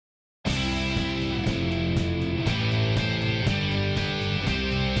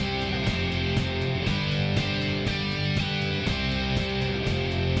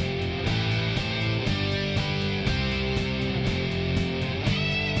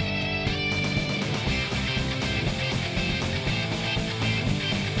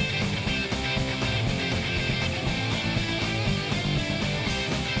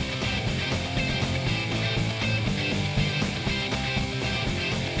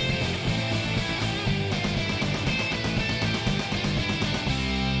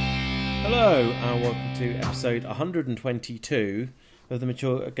Hello and welcome to episode 122 of the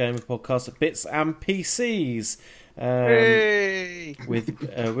Mature Gamer Podcast, Bits and PCs.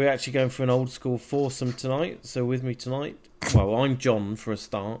 We're actually going for an old school foursome tonight. So with me tonight, well, I'm John for a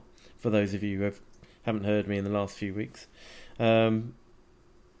start, for those of you who haven't heard me in the last few weeks. With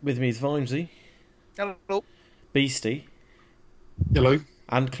me is Vimesy. Hello. Beastie. Hello.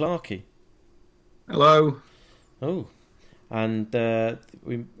 And Clarky. Hello. Oh, and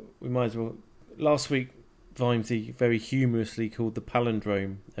we might as well. Last week, Vimesy very humorously called the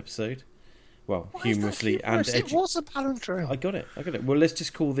palindrome episode. Well, humorously and it was a palindrome. I got it. Well, let's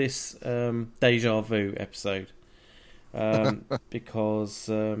just call this Deja Vu episode because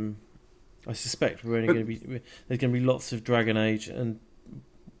I suspect there's going to be lots of Dragon Age and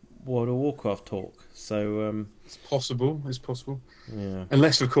World of Warcraft talk. So it's possible. Yeah.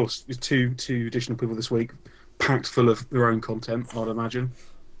 Unless, of course, with two additional people this week, packed full of their own content, I'd imagine.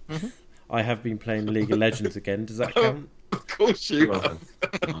 Mm-hmm. I have been playing League of Legends again. Does that count? Of course you have.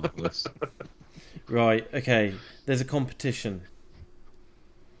 Right. Okay. There's a competition.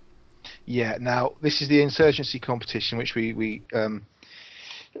 Yeah. Now this is the Insurgency competition, which we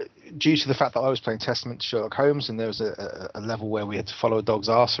due to the fact that I was playing Testament to Sherlock Holmes, and there was a level where we had to follow a dog's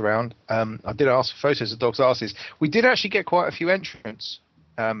arse around. I did ask for photos of dogs' arses. We did actually get quite a few entrants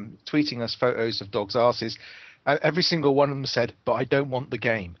tweeting us photos of dogs' arses. Every single one of them said, "But I don't want the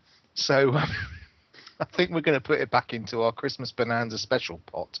game." So I think we're going to put it back into our Christmas Bonanza special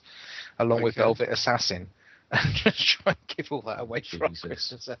pot, along with Velvet Assassin, and just try and give all that away for our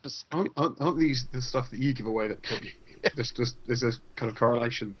Christmas episode. Aren't these the stuff that you give away that there's a kind of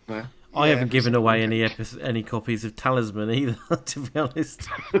correlation there? I haven't given away any copies of Talisman either, to be honest.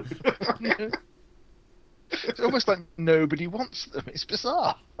 It's almost like nobody wants them. It's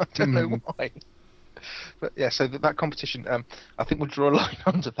bizarre. I don't know why. But yeah, so that competition, I think we'll draw a line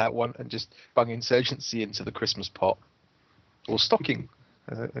under that one and just bung Insurgency into the Christmas pot. Or stocking,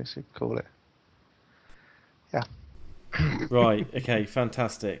 as they should call it. Yeah. Right, okay,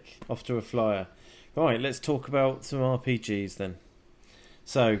 fantastic. Off to a flyer. Right, let's talk about some RPGs then.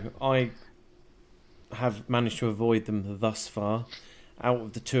 So, I have managed to avoid them thus far. Out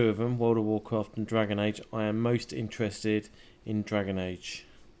of the two of them, World of Warcraft and Dragon Age, I am most interested in Dragon Age.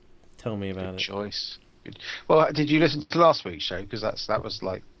 Tell me about it. Good choice. Good. Well, did you listen to last week's show? Because that was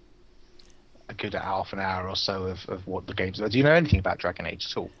like a good half an hour or so of what the game's about. Do you know anything about Dragon Age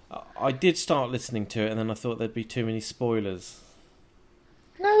at all? I did start listening to it, and then I thought there'd be too many spoilers.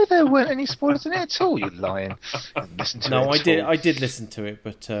 No, there weren't any spoilers in it at all. You lying. No, I did listen to it,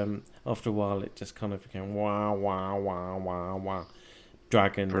 but after a while, it just kind of became wah wah wah wah wah.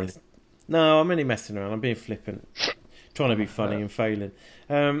 Dragon. No, I'm only messing around. I'm being flippant, trying to be funny and failing.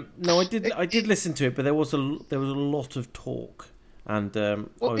 No, I did listen to it, but there was a lot of talk, and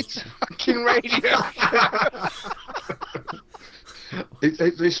it's a fucking radio.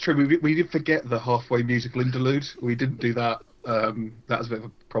 It's true. We did forget the halfway musical interlude. We didn't do that. That was a bit of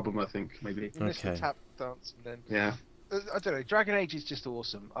a problem, I think. Maybe. Okay. Tap dance and then. Yeah. I don't know. Dragon Age is just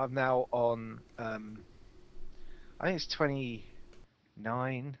awesome. I'm now on. I think it's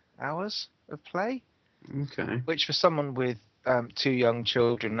 29 hours of play. Okay. Which for someone with 2 young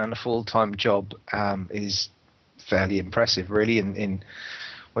children and a full-time job is fairly impressive, really. In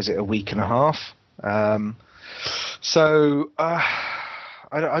was it a week and a half? I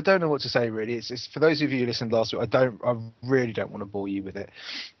don't know what to say, really. It's for those of you who listened last week. I really don't want to bore you with it.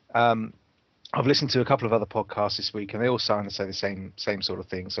 I've listened to a couple of other podcasts this week, and they all sound to say the same sort of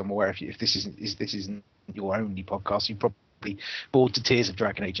thing. So I'm aware if this isn't your only podcast, you probably bored to tears of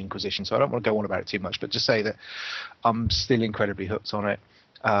Dragon Age Inquisition. So I don't want to go on about it too much, but just say that I'm still incredibly hooked on it.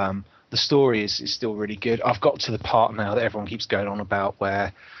 The story is still really good. I've got to the part now that everyone keeps going on about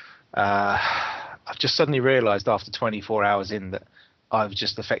where I've just suddenly realised after 24 hours in that I've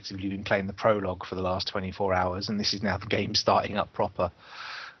just effectively been playing the prologue for the last 24 hours, and this is now the game starting up proper.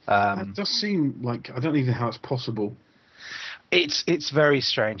 That does seem like, I don't even know how it's possible. It's very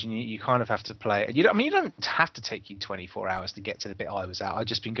strange, and you kind of have to play it. You don't have to take you 24 hours to get to the bit I was at. I've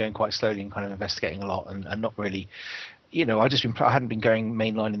just been going quite slowly and kind of investigating a lot, and not really, I hadn't been going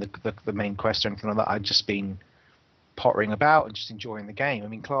mainline in the main quest or anything like that. I'd just been pottering about and just enjoying the game. I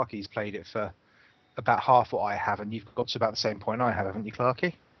mean, Clarky's played it for about half what I have, and you've got to about the same point I have, haven't you,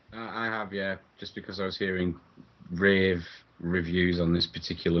 Clarky? I have, yeah, just because I was hearing rave reviews on this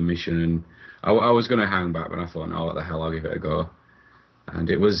particular mission, and I was going to hang back, but I thought, no, what the hell, I'll give it a go. And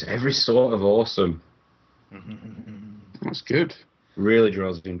it was every sort of awesome. That's good. Really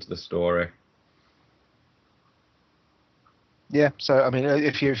draws you into the story. Yeah, so I mean,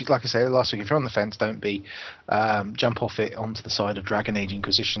 if you like I say last week, if you're on the fence, don't be. Jump off it onto the side of Dragon Age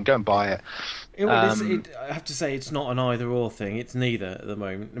Inquisition. Go and buy it. I have to say, it's not an either or thing. It's neither at the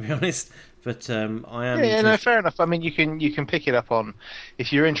moment, to be honest. But I am. Yeah, interested. no, fair enough. I mean, you can pick it up on,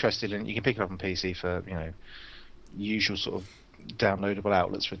 if you're interested in, you can pick it up on PC for usual sort of downloadable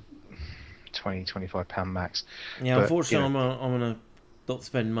outlets for £20-25 max. Yeah, But, unfortunately, I'm gonna not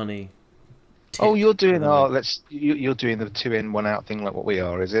spend money. Oh, you're doing the you're doing the 2 in 1 out thing like what we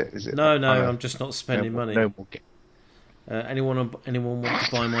are, is it? No, I'm just not spending money. No more. Anyone want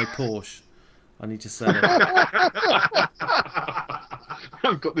to buy my Porsche? I need to sell it.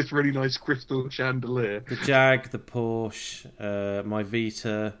 I've got this really nice crystal chandelier. The Jag, the Porsche, my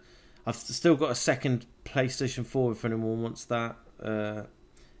Vita. I've still got a second PlayStation 4 if anyone wants that.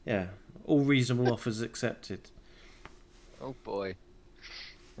 Yeah, all reasonable offers accepted. Oh boy.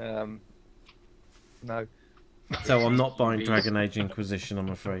 No. So I'm not buying Dragon Age Inquisition, I'm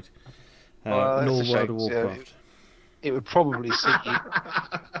afraid. Well, nor that's a World shame. of Warcraft. It would probably see you.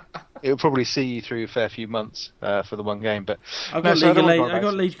 It would probably see you through a fair few months for the one game, but I've got League of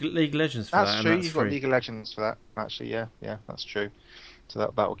Legends for that's that. true. And that's You've free. got League of Legends for that. Actually, yeah, that's true. So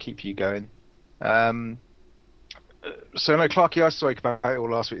that will keep you going. So no, Clarky, I spoke about it all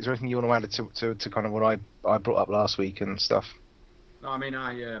last week. Is there anything you want to add to kind of what I brought up last week and stuff? No, I mean,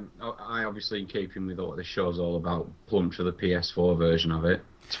 I obviously, in keeping with what the show's all about, plumped for the PS4 version of it.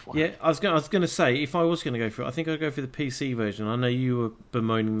 Yeah, I was going to say, if I was going to go for it, I think I'd go for the PC version. I know you were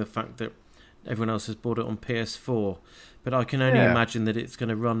bemoaning the fact that everyone else has bought it on PS4, but I can only imagine that it's going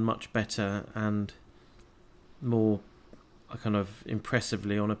to run much better and more kind of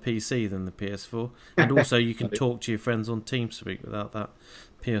impressively on a PC than the PS4. And also, you can talk to your friends on TeamSpeak without that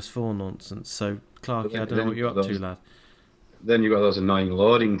PS4 nonsense. So, Clarky, I don't know what you're up to, lad. Then you've got those annoying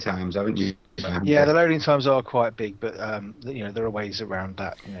loading times, haven't you? Yeah, the loading times are quite big, but there are ways around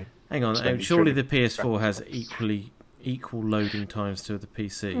that. Hang on, surely the PS4 has equal loading times to the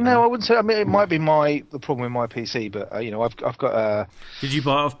PC. No, I wouldn't say. I mean, it might be the problem with my PC, but I've got. Did you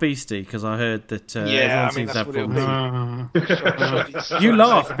buy it off Beastie? Because I heard that everyone seems to have problems. You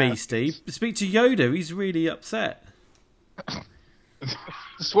laugh, Beastie. Speak to Yoda. He's really upset.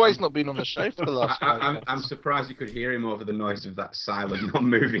 That's why he's not been on the show for the last. I'm surprised you could hear him over the noise of that silent,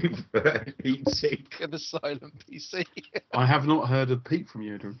 non-moving heat sink. The silent PC. I have not heard a peep from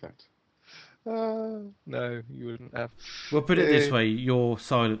Yoda, in fact. No, you wouldn't have. Well, put it this way: your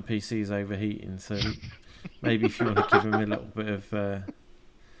silent PC is overheating, so maybe if you want to give him a little bit of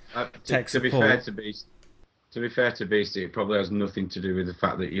tech support. To be fair to Beastie, it probably has nothing to do with the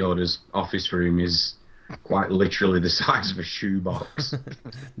fact that Yoda's office room is quite literally the size of a shoebox.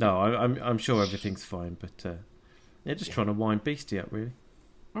 No, I'm sure everything's fine, but just trying to wind Beastie up, really.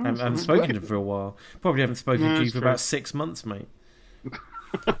 I haven't spoken to him for a while. Probably haven't spoken to you for about 6 months, mate.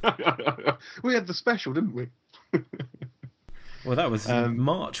 We had the special, didn't we? Well, that was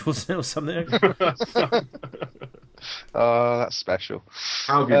March, wasn't it, or something? Oh, that's special.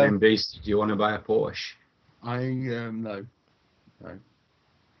 How have you been, Beastie? Do you want to buy a Porsche? No.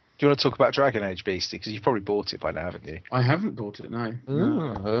 Do you want to talk about Dragon Age, Beastie? Because you've probably bought it by now, haven't you? I haven't bought it, no.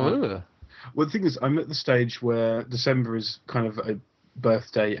 Well, the thing is, I'm at the stage where December is kind of a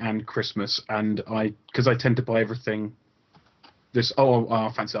birthday and Christmas, and because I tend to buy everything.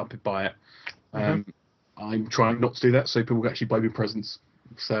 I fancy I'll buy it. I'm trying not to do that, so people can actually buy me presents.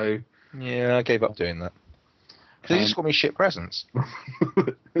 So yeah, I gave up doing that. Because they just got me shit presents.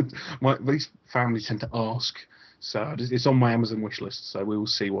 These families tend to ask. So it's on my Amazon wish list, so we will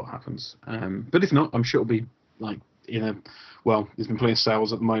see what happens. But if not, I'm sure it'll be there's been plenty of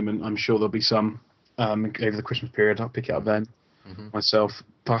sales at the moment. I'm sure there'll be some over the Christmas period. I'll pick it up then myself.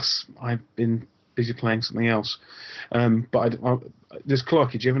 Plus, I've been busy playing something else. But there's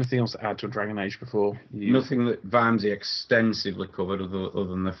Clarky, do you have anything else to add to Dragon Age before? Nothing that Vamsy extensively covered other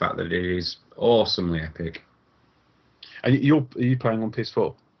than the fact that it is awesomely epic. And are you playing on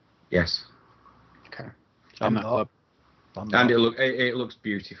PS4? Yes. Okay. I'm not. And it looks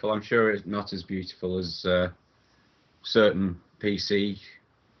beautiful. I'm sure it's not as beautiful as certain PC.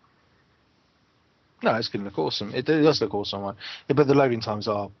 No, it's going to look awesome. It does look awesome on mine. Yeah, but the loading times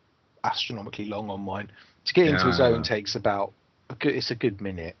are astronomically long on mine. To get into a zone takes about it's a good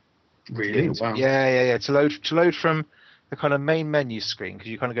minute. Really? Wow. Yeah. To load from the kind of main menu screen, because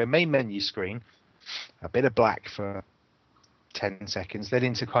you kind of go main menu screen, a bit of black for 10 seconds, then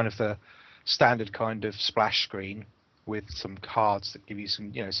into kind of the standard kind of splash screen with some cards that give you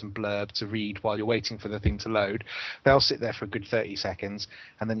some blurb to read while you're waiting for the thing to load. They'll sit there for a good 30 seconds,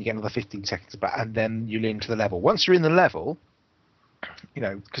 and then you get another 15 seconds back, and then you're into the level. Once you're in the level,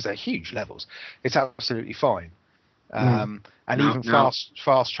 because they're huge levels, it's absolutely fine. And Now- even now-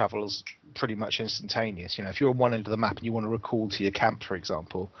 fast travel is pretty much instantaneous. You know, if you're on one end of the map and you want to recall to your camp, for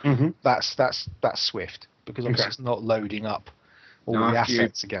example, that's swift, because obviously it's not loading up all Now, the after you-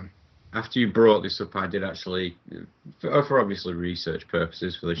 assets again. After you brought this up, I did actually, for obviously research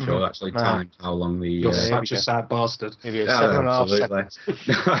purposes for the show, actually timed how long the. You're there we such a go. sad bastard. Maybe it's Yeah, 7.5 absolutely.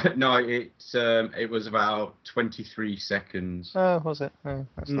 seconds. No, it was about 23 seconds. Oh, was it? Oh,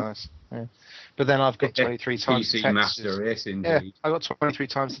 that's nice. Yeah. But then I've got 23 times the PC textures. Master Race, Yeah, indeed. I got 23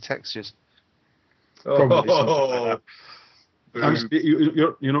 times the textures. Probably Oh,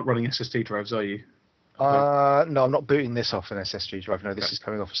 You're not running SSD drives, are you? No, I'm not booting this off an SSD drive. No, this is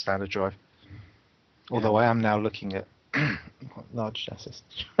coming off a standard drive. Although I am now looking at large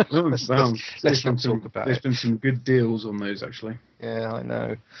SSD. Oh, let's there's not been some- talk about There's it. been some good deals on those, actually. Yeah, I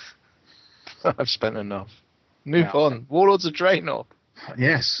know. I've spent enough. Move Yeah. on. Warlords of Draenor.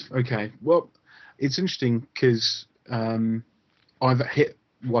 Yes. Okay. Well, it's interesting because I've hit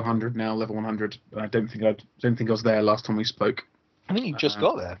 100 now, level 100. I don't think I was there last time we spoke. I think you just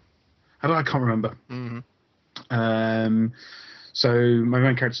got there. I can't remember. Mm-hmm. So my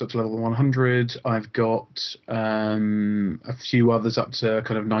main character's up to level 100. I've got a few others up to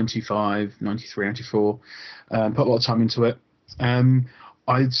kind of 95, 93, 94. Put a lot of time into it.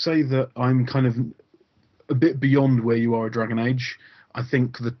 I'd say that I'm kind of a bit beyond where you are at Dragon Age. I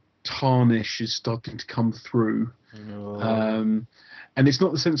think the tarnish is starting to come through. And it's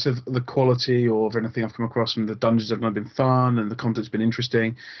not the sense of the quality or of anything I've come across, and the dungeons have not been fun and the content's been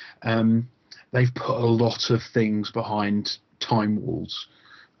interesting. They've put a lot of things behind Time Walls.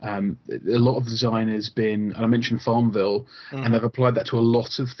 A lot of design has been, and I mentioned Farmville, and they've applied that to a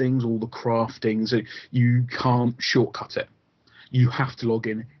lot of things, all the crafting. So you can't shortcut it. You have to log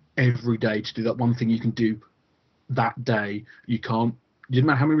in every day to do that one thing you can do that day. You can't. It doesn't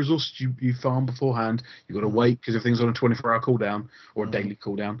matter how many resources you farm beforehand. You've got to wait because everything's on a 24-hour cooldown or a daily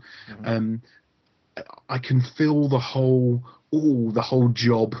cooldown. I can feel the whole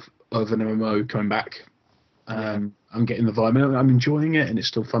job of an MMO coming back. I'm getting the vibe. I'm enjoying it, and it's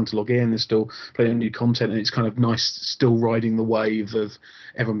still fun to log in. There's still plenty of new content, and it's kind of nice still riding the wave of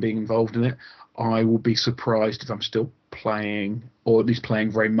everyone being involved in it. I will be surprised if I'm still playing, or at least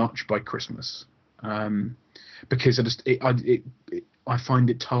playing very much by Christmas, because I find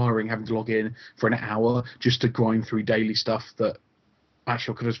it tiring having to log in for an hour just to grind through daily stuff that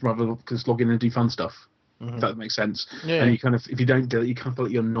actually I could just rather just log in and do fun stuff. If that makes sense. Yeah. And you kind of, if you don't do it, you kind of feel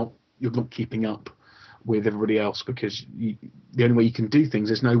like you're not keeping up with everybody else, because the only way you can do things,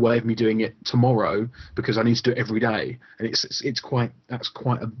 there's no way of me doing it tomorrow because I need to do it every day, and that's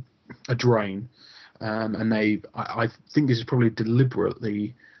quite a drain. And I think this is probably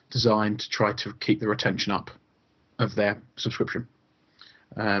deliberately designed to try to keep the retention up of their subscription.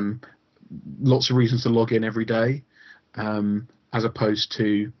 Lots of reasons to log in every day, as opposed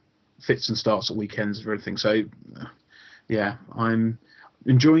to fits and starts at weekends and everything. So yeah, I'm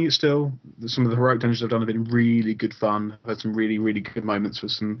enjoying it still. Some of the heroic dungeons I've done have been really good fun. I've had some really, really good moments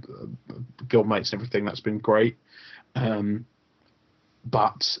with some guild mates and everything. That's been great.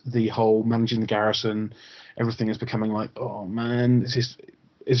 But the whole managing the garrison, everything is becoming like, oh man,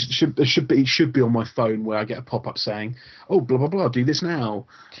 it should be on my phone where I get a pop-up saying, oh, blah, blah, blah, do this now.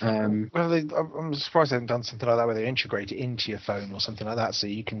 Well, I'm surprised they haven't done something like that where they integrate it into your phone or something like that, so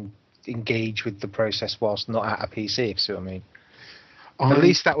you can engage with the process whilst not at a PC, if you see what I mean. At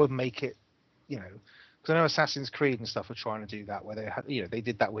least that would make it, because I know Assassin's Creed and stuff were trying to do that, where they had, they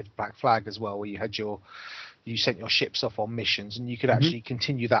did that with Black Flag as well, where you had you sent your ships off on missions, and you could actually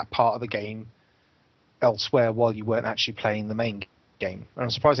continue that part of the game elsewhere while you weren't actually playing the main game. And I'm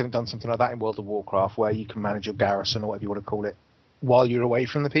surprised they haven't done something like that in World of Warcraft, where you can manage your garrison or whatever you want to call it while you're away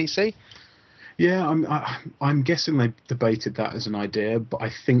from the PC. Yeah, I'm guessing they debated that as an idea, but I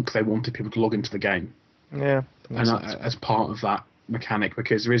think they wanted people to log into the game. Yeah, and as part of that mechanic,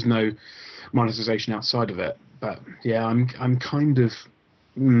 because there is no monetization outside of it. But yeah, I'm kind of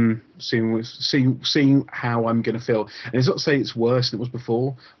seeing how I'm going to feel. And it's not to say it's worse than it was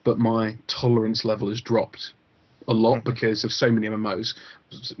before, but my tolerance level has dropped a lot because of so many MMOs.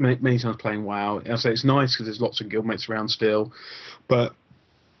 Many times playing WoW. I say it's nice because there's lots of guildmates around still, but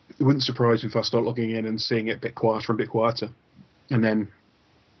it wouldn't surprise me if I start logging in and seeing it a bit quieter, and then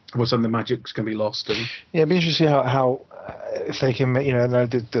all of a sudden the magic's going to be lost. And yeah, it'd be interesting how if they can,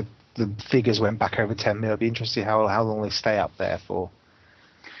 the figures went back over 10 mil. It'd be interesting how long they stay up there for.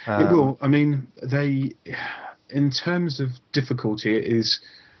 It will. I mean, in terms of difficulty, it is.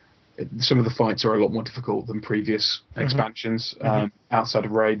 Some of the fights are a lot more difficult than previous expansions outside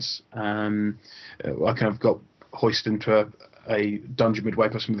of raids. I kind of got hoisted into a dungeon midway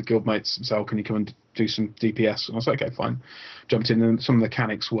by some of the guildmates and said, "Oh, can you come and do some DPS. And I was like, okay, fine. Jumped in, and some of the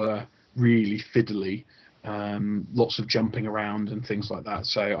mechanics were really fiddly. Lots of jumping around and things like that.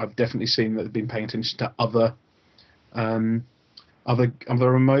 So I've definitely seen that they've been paying attention to other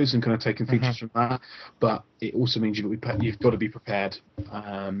modes and kind of taking features from that. But it also means you've got to be prepared.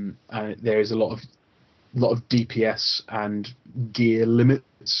 There is a lot of DPS and gear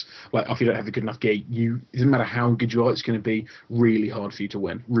limits. Like if you don't have a good enough gear, it doesn't matter how good you are, it's going to be really hard for you to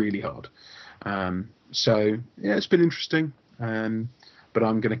win. Really hard. So yeah, it's been interesting. But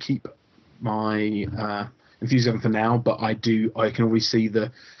I'm going to keep my enthusiasm for now. But I can already see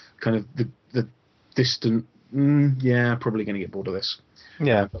the kind of the distant. Probably going to get bored of this.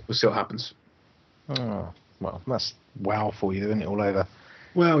 Yeah, but we'll see what happens. Oh, well, that's WoW for you, isn't it? All over.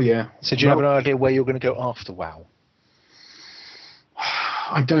 Well, yeah. So do you have an idea where you're going to go after WoW?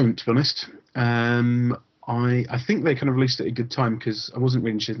 I don't, to be honest. I think they kind of released it at a good time because I wasn't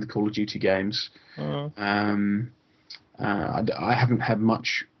really interested in the Call of Duty games. I haven't had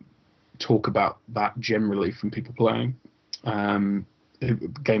much talk about that generally from people playing.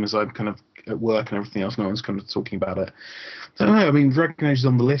 Gamers I'm kind of at work and everything else, no one's kind of talking about it. I don't know. I mean, Dragon Age is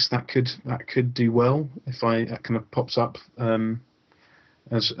on the list. That could do well if that kind of pops up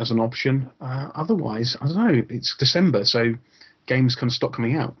as an option. Otherwise, I don't know. It's December, so games kind of stop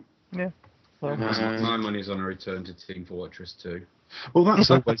coming out. Yeah. Well, my money's on a return to Team Fortress 2. Well, that's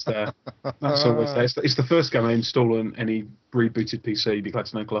always there. That's always there. It's the first game I install on any rebooted PC. You'd be glad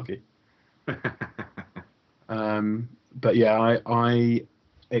to know, Clucky. But yeah, I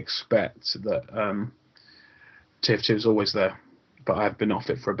expect that TF2 is always there, but I've been off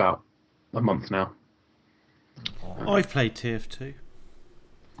it for about a month now. I've played TF2.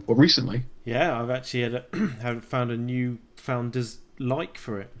 Well, recently? Yeah, I've actually had found a new founder's like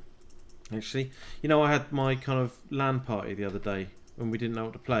for it. Actually, I had my kind of LAN party the other day when we didn't know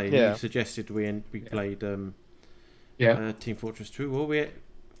what to play. And you suggested we played Team Fortress 2. Well,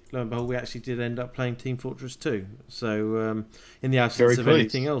 lo and behold, we actually did end up playing Team Fortress 2. So, in the absence of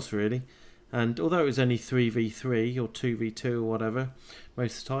anything else, really. And although it was only 3v3 or 2v2 or whatever,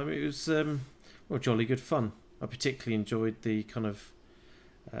 most of the time it was jolly good fun. I particularly enjoyed the kind of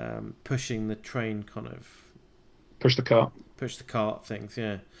pushing the train kind of... Push the cart things,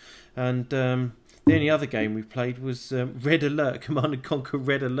 yeah. And the only other game we played was Red Alert, Command & Conquer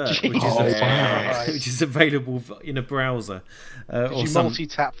Red Alert, which is available in a browser. Did you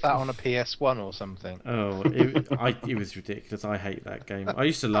multi-tap that on a PS1 or something? Oh, it was ridiculous. I hate that game. I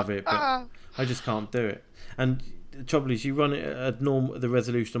used to love it, but I just can't do it. And the trouble is, you run it at the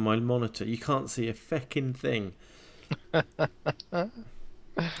resolution on my monitor, you can't see a feckin' thing.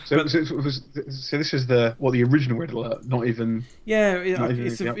 So this is the original Red Alert, not even. Yeah,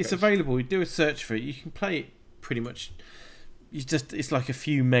 it's available. You do a search for it. You can play it pretty much. It's like a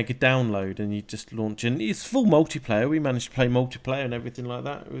few mega download, and you just launch it. And it's full multiplayer. We managed to play multiplayer and everything like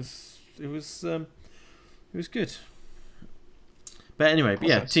that. It was good. But anyway,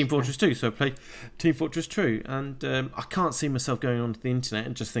 Team Fortress 2. So I played Team Fortress 2, and I can't see myself going onto the internet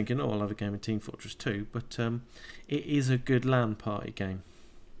and just thinking, I'll have a game of Team Fortress 2. But it is a good LAN party game.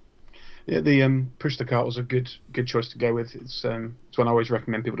 Yeah, the Push the Cart was a good choice to go with. It's one I always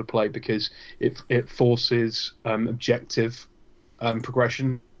recommend people to play because it forces objective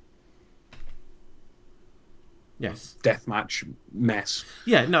progression. Yes. Deathmatch mess.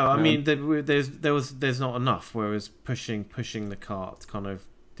 Yeah, no, I mean there's not enough. Whereas pushing the cart kind of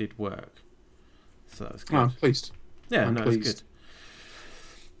did work, so that's good. Oh, I'm pleased. Yeah, I'm pleased. It's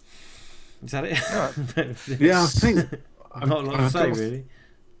good. Is that it? Right. Yeah, I think not a lot to say really.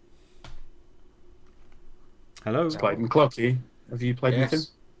 Hello. Clayton Clocky, have you played anything?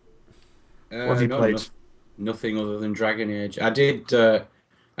 What have you played? Nothing other than Dragon Age. I did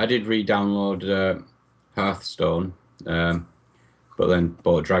re-download Hearthstone, but then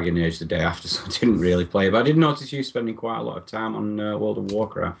bought Dragon Age the day after, so I didn't really play. But I did notice you spending quite a lot of time on World of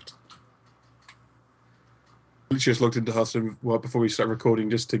Warcraft. I just looked into Hearthstone before we start recording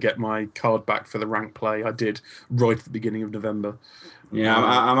just to get my card back for the rank play. I did right at the beginning of November. Yeah,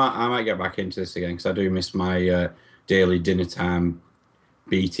 I might get back into this again because I do miss my daily dinner time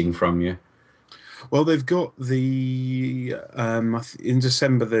beating from you. Well, they've got the in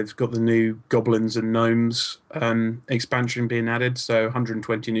December they've got the new Goblins and Gnomes expansion being added, so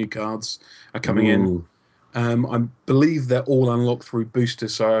 120 new cards are coming in. I believe they're all unlocked through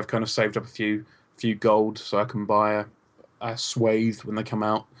boosters, so I've kind of saved up a few gold so I can buy a swathe when they come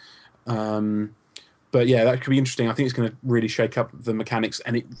out. But yeah, that could be interesting. I think it's going to really shake up the mechanics,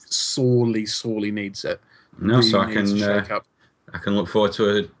 and it sorely needs it. No, really so I can look forward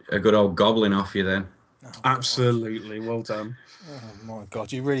to a good old goblin off you then. Oh, Absolutely, well done. Oh my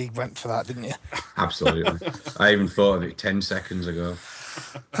God, you really went for that, didn't you? Absolutely. I even thought of it 10 seconds ago.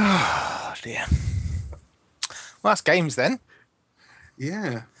 Oh dear. Well, that's games then.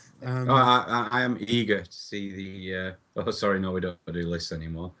 Yeah. I am eager to see the. Oh, sorry, no, we don't do lists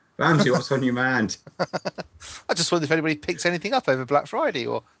anymore. Ramsey, what's on your mind? I just wondered if anybody picked anything up over Black Friday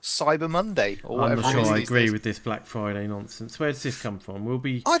or Cyber Monday or I'm whatever. not it is sure I these agree days. with this Black Friday nonsense. Where does this come from? We'll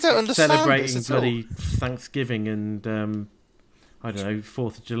be I don't understand celebrating this at all. bloody Thanksgiving and I don't know,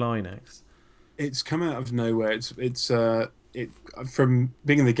 4th of July next. It's come out of nowhere. It from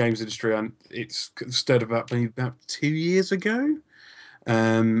being in the games industry, and it's started about 2 years ago.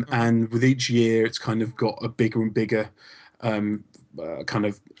 And with each year, it's kind of got a bigger and bigger kind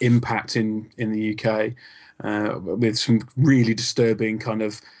of impact in the UK, with some really disturbing kind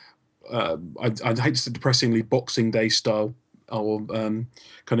of I'd hate to say depressingly Boxing Day style or kind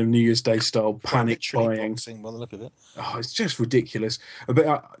of New Year's Day style panic Literally buying. boxing, by the look of it. Oh, it's just ridiculous.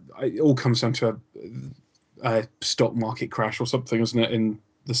 But it all comes down to a stock market crash or something, isn't it, in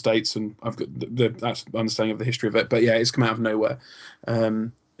the States? And I've got that's understanding of the history of it. But yeah, it's come out of nowhere,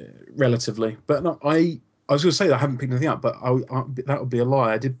 relatively. But no, I was going to say that I haven't picked anything up, but that would be a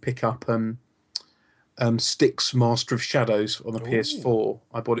lie. I did pick up Styx Master of Shadows on the PS4.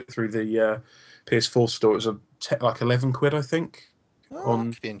 I bought it through the PS4 store. It was like £11, I think. Oh,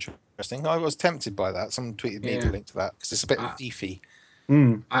 that could be interesting. I was tempted by that. Someone tweeted me the link to that because it's a bit beefy.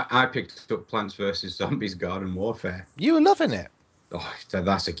 I picked up Plants vs Zombies Garden Warfare. You were loving it. Oh,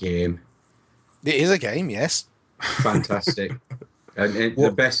 that's a game. It is a game, yes. Fantastic. And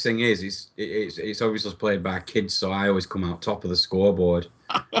the best thing is it's obviously played by kids, so I always come out top of the scoreboard.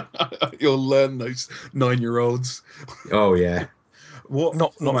 You'll learn those 9-year-olds. Oh yeah. What?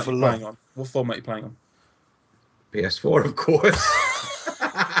 Not for long. On? What format are you playing on? PS4, of course.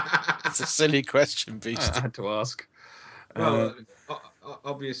 It's a silly question, Beast. I had to ask. Well,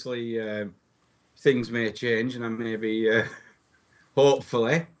 obviously, things may change, and I may be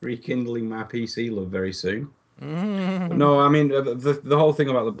hopefully rekindling my PC love very soon. But no, I mean the whole thing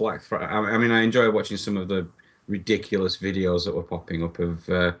about the Black Friday. I mean, I enjoy watching some of the ridiculous videos that were popping up of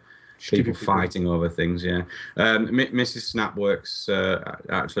people fighting over things. Yeah, Mrs. Snap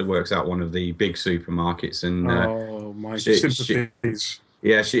actually works out one of the big supermarkets, and my sympathies.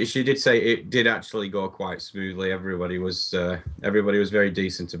 She did say it did actually go quite smoothly. Everybody was very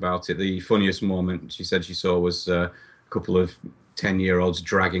decent about it. The funniest moment she said she saw was a couple of 10-year-olds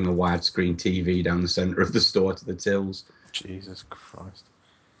dragging a widescreen TV down the centre of the store to the tills. Jesus Christ!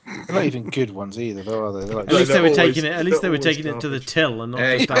 They're not even good ones either, though, are they? At least they were taking it. At least they were taking it to the till and not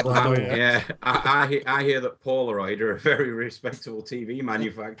just out the door. Yeah, I hear that Polaroid are a very respectable TV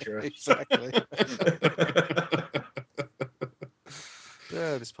manufacturer. Exactly.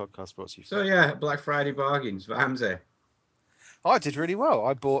 Yeah, this podcast brought to you. So yeah, Black Friday bargains for Hamza. I did really well.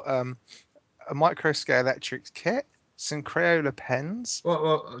 I bought a micro scale electrics kit, some Crayola pens.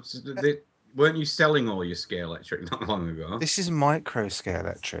 Well, weren't you selling all your scale electric not long ago? This is micro scale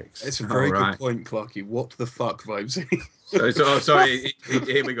electrics. It's a very good point, Clarky. What the fuck, Vibesy? Sorry,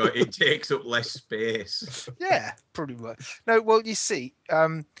 here we go. It takes up less space. Yeah, pretty much. No, well, you see,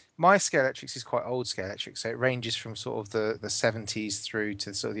 my scale electrics is quite old scale electrics, so it ranges from sort of the 70s through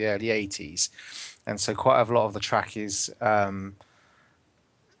to sort of the early 80s, and so quite a lot of the track is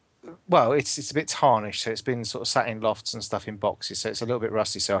well, it's a bit tarnished, so it's been sort of sat in lofts and stuff in boxes, so it's a little bit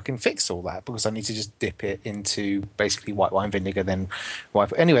rusty. So I can fix all that because I need to just dip it into basically white wine vinegar, then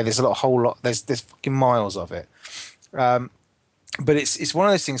wipe. Anyway, there's a whole lot. There's fucking miles of it. But it's one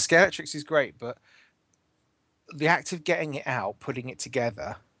of those things. Scale electrics is great, but the act of getting it out, putting it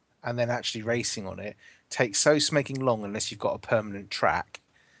together, and then actually racing on it takes so smaking long unless you've got a permanent track.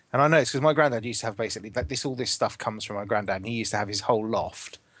 And I know it's because my granddad used to have basically all this stuff comes from my granddad, and he used to have his whole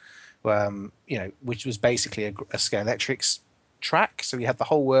loft. Which was basically a scale electrics track. So he had the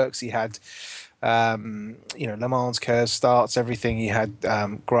whole works. He had, Le Mans curves, starts, everything. He had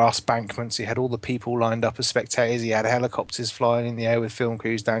grass bankments. He had all the people lined up as spectators. He had helicopters flying in the air with film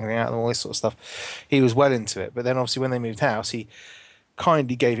crews dangling out and all this sort of stuff. He was well into it. But then obviously when they moved house, he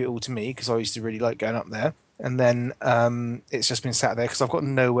kindly gave it all to me because I used to really like going up there. And then it's just been sat there because I've got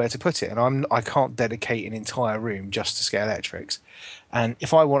nowhere to put it, and I can't dedicate an entire room just to scale electrics. And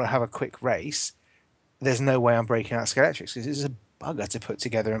if I want to have a quick race, there's no way I'm breaking out scale electrics because it's a bugger to put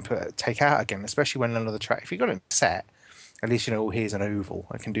together and take out again, especially when another track. If you've got it set, at least here's an oval.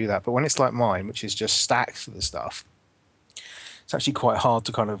 I can do that. But when it's like mine, which is just stacked with the stuff, it's actually quite hard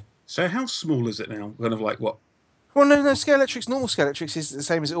to kind of. So how small is it now? Kind of like what? Well, no, Scalextric's normal Scalextric's is the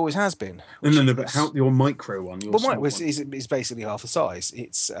same as it always has been. No, but how your micro one? Your Well, small mine one. is basically half the size.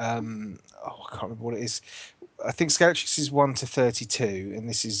 It's I can't remember what it is. I think Scalextric's is 1 to 32, and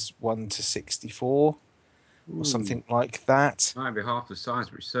this is 1 to 64, or something like that. Might be half the size,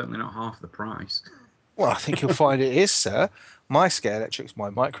 but it's certainly not half the price. Well, I think you'll find it is, sir. My Scalextric's, my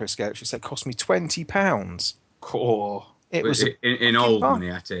micro Scalextric's, that cost me £20. Core. It was in old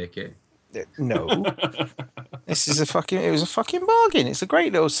money, I take it. No, this is it was a fucking bargain. It's a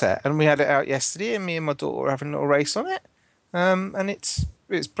great little set, and we had it out yesterday, and me and my daughter were having a little race on it. And it's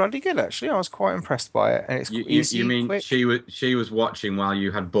bloody good actually. I was quite impressed by it, and it's easy. You mean quick. she was watching while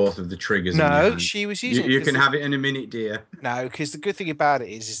you had both of the triggers? in your No, hand? she was using. You can have it in a minute, dear. No, because the good thing about it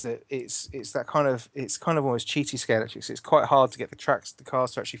is that it's that kind of almost cheaty Scalextric. It's quite hard to get the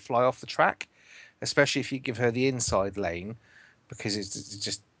cars to actually fly off the track, especially if you give her the inside lane, because it's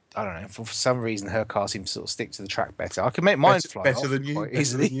just. I don't know. For some reason, her car seems to sort of stick to the track better. I can make mine fly better off than you, quite better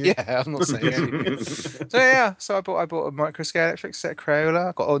easily. than you. Yeah, I'm not saying anything. So I bought a micro Scalextric set of Crayola.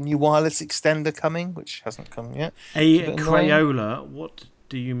 I got a new wireless extender coming, which hasn't come yet. A Crayola? What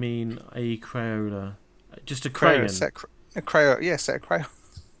do you mean a Crayola? Just a crayon? Set of Crayola.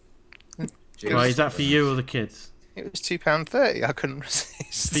 Right, is that for you or the kids? It was £2.30. I couldn't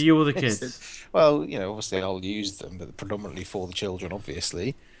resist. For you or the kids? Well, obviously I'll use them, but predominantly for the children,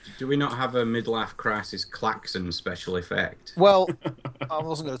 obviously. Do we not have a midlife crisis klaxon special effect? Well, I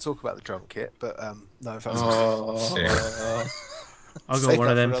wasn't going to talk about the drum kit, but no, if that's I've got one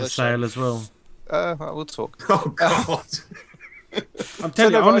of them for sale as well. We'll talk. Oh God! I'm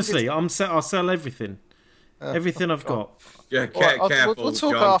telling you honestly, I'll sell everything. Everything I've got. Yeah, Well, careful, we'll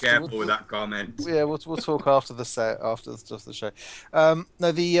talk John. after. Careful with that comment. Yeah, we'll talk after the show.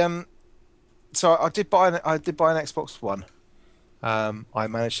 So I did buy an Xbox One. I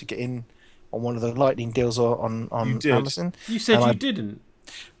managed to get in on one of the lightning deals on Amazon. You said you didn't.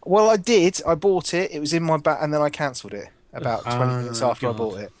 Well, I did. I bought it. It was in my bag, and then I cancelled it about 20 minutes after I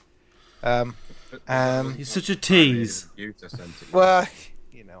bought it. You're such a tease. Well, I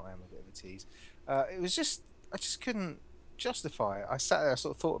am a bit of a tease. It was just I just couldn't justify it. I sat there, I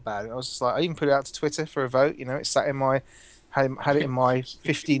sort of thought about it. I was just like, I even put it out to Twitter for a vote. It sat in my had it in my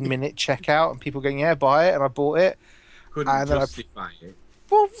 15-minute checkout, and people going, "Yeah, buy it," and I bought it. Couldn't justify it.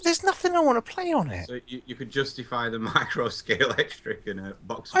 Well, there's nothing I want to play on it. So you could justify the micro Scalextric in a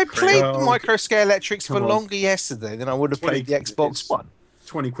box. I played micro Scalextrics for longer yesterday than I would have played the Xbox One.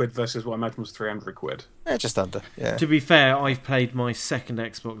 £20 versus what I imagine was £300. Yeah, just under. Yeah. To be fair, I've played my second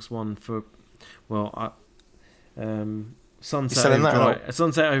Xbox One for, Sunset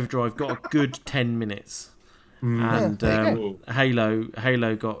Overdrive got a good 10 minutes, and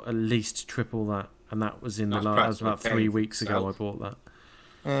Halo got at least triple that, and that was that was about 3 weeks ago. I bought that.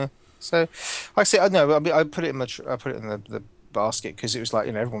 So, I say I know. I mean, I put it in the basket because it was like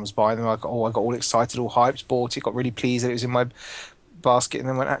everyone was buying them. I got all excited, all hyped, bought it, got really pleased that it was in my basket, and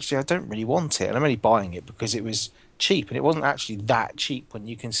then went, actually I don't really want it, and I'm only buying it because it was cheap, and it wasn't actually that cheap when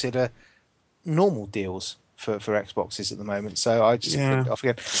you consider normal deals for Xboxes at the moment. So I just put it off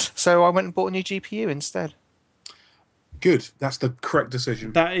again. So I went and bought a new GPU instead. Good, that's the correct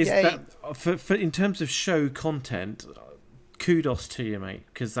decision. That is for in terms of show content. Kudos to you, mate,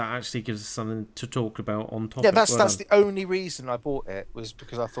 because that actually gives us something to talk about on top. Yeah, that's the only reason I bought it, was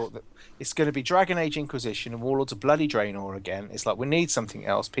because I thought that it's going to be Dragon Age Inquisition and Warlords of Bloody Draenor again. It's like, we need something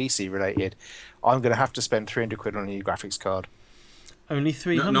else PC related. I'm going to have to spend £300 on a new graphics card. Only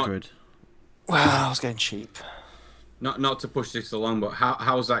 300. Well, I was going cheap. Not to push this along, but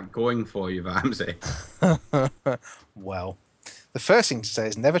how's that going for you, Vamsy? Well, the first thing to say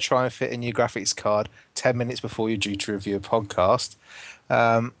is never try and fit a new graphics card 10 minutes before you're due to review a podcast.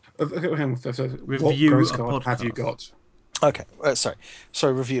 Review what a podcast. Have you got? Okay, sorry,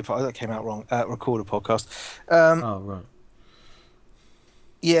 review a podcast. That came out wrong. Record a podcast. Right.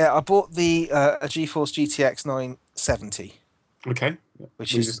 Yeah, I bought the a GeForce GTX 970. Okay.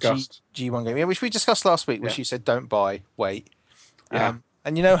 Which is G1 game. Yeah, which we discussed last week, which you said don't buy, wait. Yeah.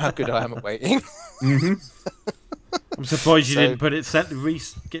 And you know how good I am at waiting. Mm-hmm. I'm surprised you didn't put it get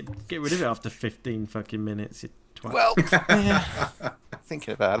rid of it after 15 fucking minutes. You twat. Well, yeah,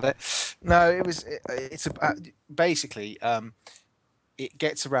 thinking about it. No, it's basically it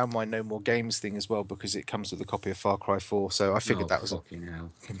gets around my No More Games thing as well, because it comes with a copy of Far Cry 4. So I figured that was a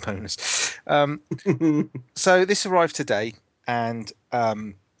bonus. So this arrived today, and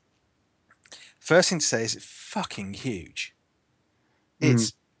first thing to say is it's fucking huge.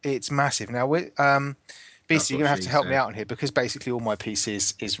 It's massive. Now Beastie, you're going to have to help me out on here, because basically all my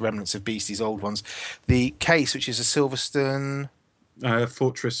PC is remnants of Beastie's old ones. The case, which is a Silverstone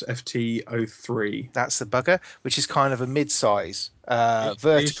Fortress FT03. That's the bugger, which is kind of a mid-size Are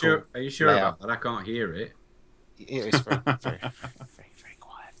vertical. you sure layout. about that? I can't hear it. It's very, very, very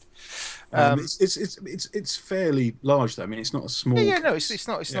quiet. It's fairly large though. I mean, it's not a small. Yeah, no, it's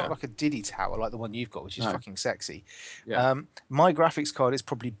not Yeah. like a Diddy tower like the one you've got, which is No. fucking sexy. Yeah. My graphics card is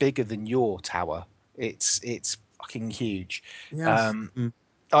probably bigger than your tower. It's fucking huge. Yeah.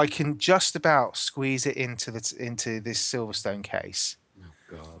 I can just about squeeze it into this Silverstone case. Oh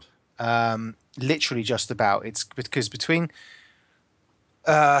God. Literally just about. It's because because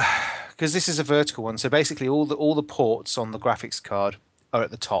this is a vertical one, so basically all the ports on the graphics card are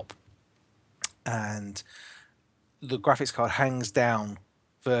at the top, and the graphics card hangs down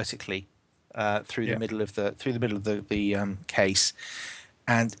vertically through the middle of the case,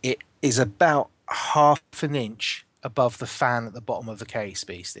 and it is about half an inch above the fan at the bottom of the case,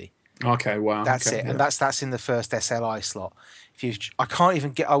 Beastie. Okay, wow. That's okay, it, yeah. and that's in the first SLI slot.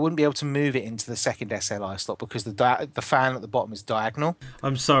 I wouldn't be able to move it into the second SLI slot because the fan at the bottom is diagonal.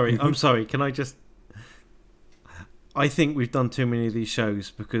 I'm sorry. Can I just? I think we've done too many of these shows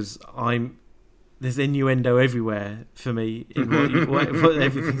because there's innuendo everywhere for me in what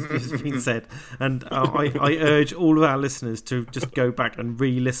everything's been said, and I urge all of our listeners to just go back and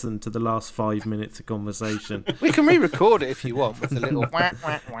re-listen to the last 5 minutes of conversation. We can re-record it if you want with a little wah,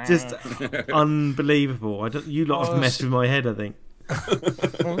 wah, wah. Just unbelievable. You lot have messed with my head, I think.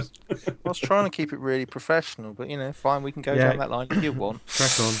 I was trying to keep it really professional, but fine, we can go down that line if you want.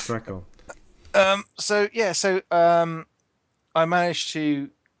 Crack on. So I managed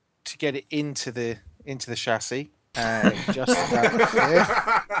to get it into the chassis and just about there.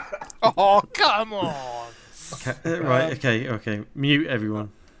 Oh, come on! Okay. Mute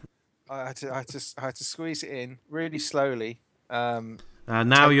everyone. I had to squeeze it in really slowly.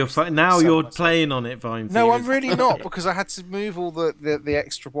 Now you're playing on it, Vine. No, I'm really not, because I had to move all the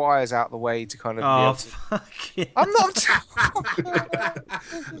extra wires out the way to kind of. Oh, fuck it. I'm not. It's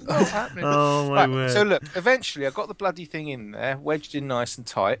not happening. Oh my word! So look, eventually I got the bloody thing in there, wedged in nice and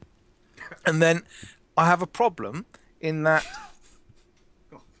tight, and then I have a problem in that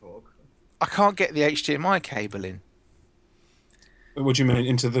I can't get the HDMI cable in. What do you mean,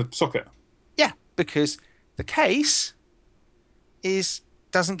 into the socket? Yeah, because the case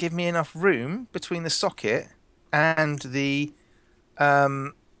doesn't give me enough room between the socket and the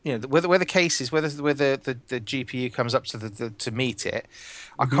where the case is, where the GPU comes up to meet it.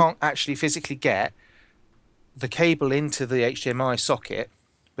 I can't actually physically get the cable into the HDMI socket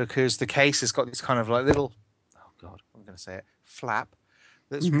because the case has got this kind of like little, flap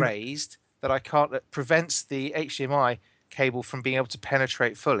that's raised that prevents the HDMI cable from being able to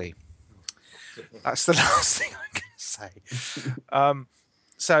penetrate fully. That's the last thing I can say.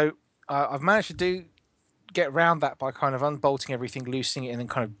 So I've managed to get around that by kind of unbolting everything, loosening it, and then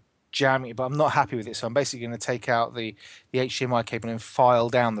kind of jamming it. But I'm not happy with it, so I'm basically going to take out the HDMI cable and file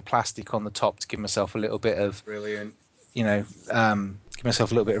down the plastic on the top to give myself a little bit of Brilliant. Give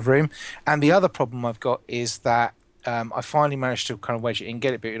myself a little bit of room. And the other problem I've got is that I finally managed to kind of wedge it in,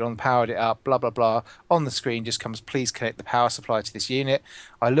 get it booted on, powered it up, blah, blah, blah. On the screen just comes, please connect the power supply to this unit.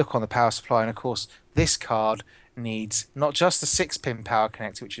 I look on the power supply, and of course, this card needs not just a 6-pin power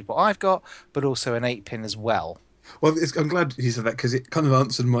connector, which is what I've got, but also an 8-pin as well. Well, I'm glad you said that because it kind of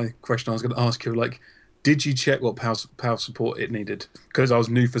answered my question. I was going to ask you, like, did you check what power support it needed? Because I was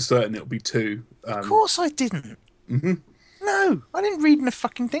knew for certain it would be 2. Of course I didn't. Mm-hmm. No, I didn't read in the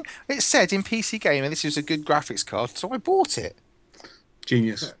fucking thing. It said in PC Gamer this was a good graphics card, so I bought it.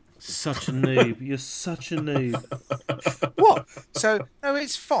 Genius. Such a noob. You're such a noob. What? So, no,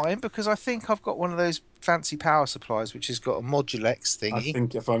 it's fine because I think I've got one of those fancy power supplies which has got a Modulex thingy. I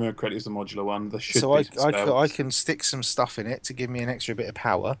think if I remember correctly, it's the modular one. There should so be I can stick some stuff in it to give me an extra bit of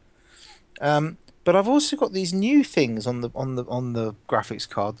power. But I've also got these new things on the graphics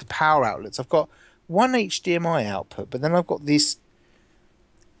card, the power outlets. I've got one HDMI output, but then I've got this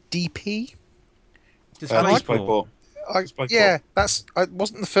DP. DisplayPort. Yeah,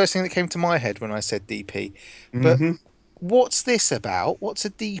 wasn't the first thing that came to my head when I said DP. But what's this about? What's a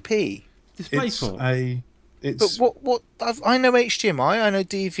DP? DisplayPort. But what? I know HDMI. I know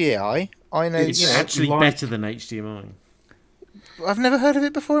DVI. I know. It's actually better than HDMI. I've never heard of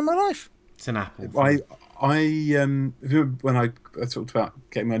it before in my life. It's an Apple. Remember when I talked about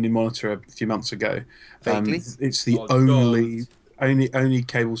getting my new monitor a few months ago? Vaguely. It's the only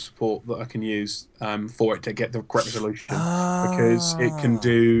cable support that I can use for it to get the correct resolution because it can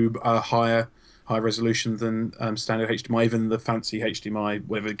do a higher resolution than standard HDMI, even the fancy HDMI,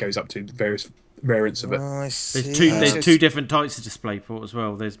 whatever it goes up to, various variants of it. I see. There's two different types of DisplayPort as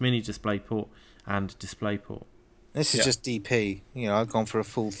well. There's mini DisplayPort and DisplayPort. This is Yeah. just DP. I've gone for a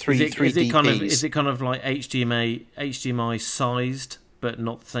full Is three it DPs. is it kind of like HDMI sized but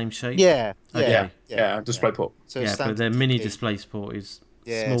not the same shape? Yeah, Okay. Yeah, DisplayPort. So Yeah, but standard the mini DP. DisplayPort is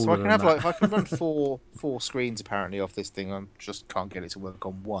Yeah, smaller so I can than have that. if I can run four screens apparently off this thing. I just can't get it to work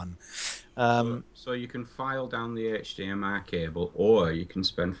on one. So you can file down the HDMI cable, or you can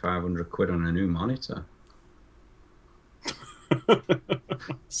spend 500 quid on a new monitor.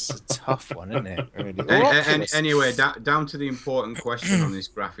 It's a tough one, isn't it? Really. Anyway, down to the important question on this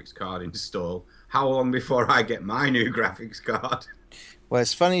graphics card install. How long before I get my new graphics card? Well,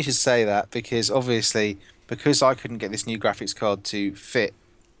 it's funny you should say that because obviously, because I couldn't get this new graphics card to fit,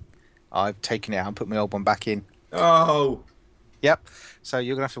 I've taken it out and put my old one back in. Oh, Yep. So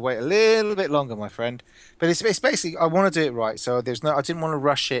you're gonna have to wait a little bit longer, my friend. But it's basically I want to do it right. So I didn't want to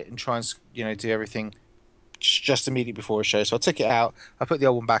rush it and try and do everything just immediately before a show. So I took it out. I put the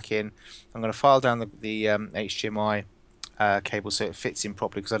old one back in. I'm going to file down the HDMI cable so it fits in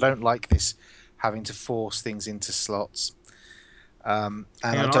properly because I don't like this having to force things into slots. And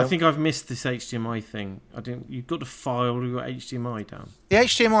I think I've missed this HDMI thing. You've got to file your HDMI down. the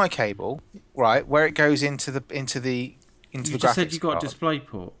HDMI cable, right, where it goes into the You the just said graphics you got a card. display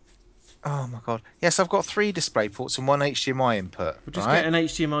port. Oh my god! Yes, I've got 3 display ports and 1 HDMI input. Well, just right? get an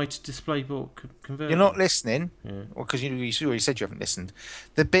HDMI to display port converter. You're not listening, Yeah. well, because you already said you haven't listened.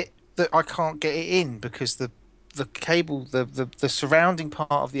 The bit that I can't get it in because the cable, the surrounding part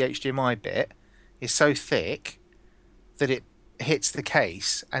of the HDMI bit is so thick that it hits the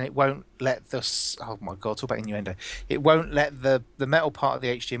case and it won't let oh my god, talk about innuendo. It won't let the metal part of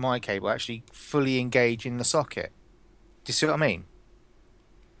the HDMI cable actually fully engage in the socket. Do you see what I mean?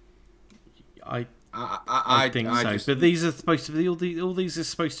 I think so. just- But these are supposed to be all these are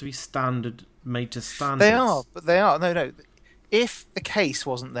supposed to be standard, made to standards. They are, but they are. No. If the case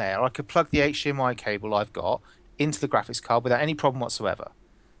wasn't there, I could plug the HDMI cable I've got into the graphics card without any problem whatsoever.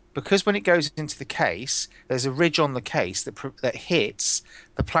 Because when it goes into the case, there's a ridge on the case that hits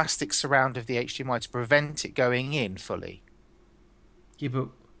the plastic surround of the HDMI to prevent it going in fully. Yeah, but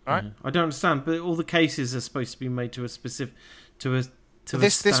Right. I don't understand. But all the cases are supposed to be made to a specific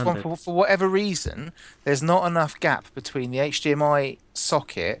This one, for whatever reason, there's not enough gap between the HDMI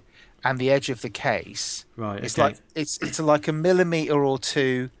socket and the edge of the case. Right. It's Okay. like it's like a millimeter or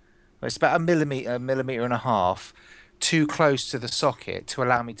two. It's about a millimeter and a half, too close to the socket to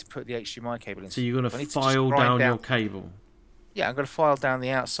allow me to put the HDMI cable in. So you're going I to need just file grind down your cable. Yeah, I'm going to file down the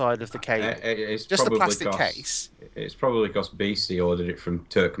outside of the cable. It's Just the probably plastic 'cause- case. It's probably because BC ordered it from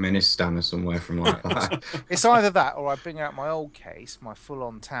Turkmenistan or somewhere from like that. It's either that or I bring out my old case, my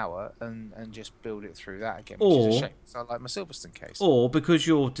full-on tower, and just build it through that again, which is a Or- shame. So I like my Silverstone case. Or because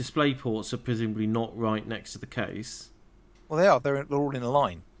your display ports are presumably not right next to the case. Well, they are. They're all in a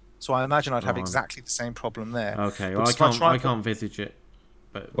line. So I imagine I'd have Oh. exactly the same problem there. Okay. Well, Because if I try I and put- can't visage it.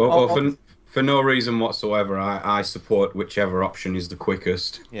 But Well, for no reason whatsoever, I support whichever option is the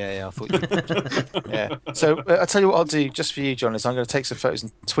quickest. Yeah, I thought you. Yeah. So I'll tell you what I'll do just for you, John. Is I'm going to take some photos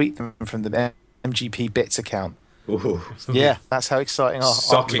and tweet them from the MGP Bits account. Ooh. Yeah, that's how exciting.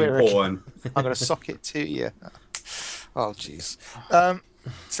 Socking porn. I'm going to sock it to you. Oh, jeez.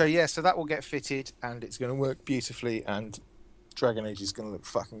 So that will get fitted and it's going to work beautifully. And Dragon Age is going to look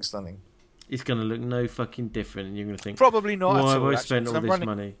fucking stunning. it's going to look no fucking different, and you're going to think, Probably not. why at have all, I actually, spent 'cause all this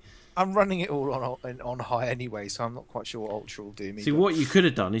money? I'm running it all on high anyway, so I'm not quite sure what Ultra will do me. See, but- what you could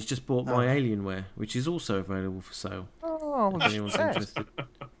have done is just bought my Alienware, which is also available for sale. Oh, If anyone's sad. interested,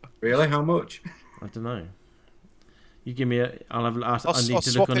 Really? How much? I don't know. You give me a. I I'll need to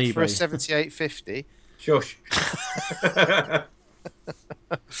swap look on it for a eBay. 7850. Shush.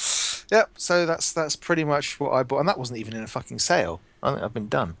 Yep. So that's pretty much what I bought, and that wasn't even in a fucking sale. I think I've been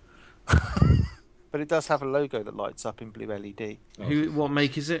done. But it does have a logo that lights up in blue LED. What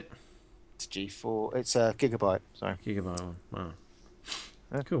make is it? It's G4. It's a Gigabyte. Sorry. Gigabyte one. Wow.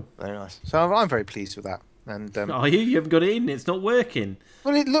 Yeah. Cool. Very nice. So I'm very pleased with that. And Are you? You haven't got it in. It's not working.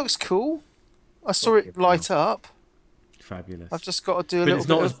 well, it looks cool. I saw it light up. Fabulous. I've just got to do a But little it's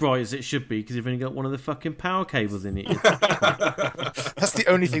not bit as of... bright as it should be because you've only got one of the fucking power cables in it. That's the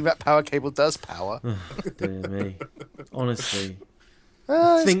only thing that power cable does power. Dear me. Honestly.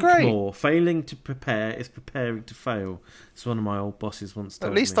 It's Think great. more. Failing to prepare is preparing to fail. It's one of my old bosses once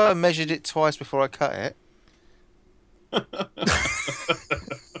told At least me. I measured it twice before I cut it.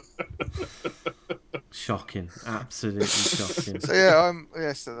 Shocking. Absolutely shocking. So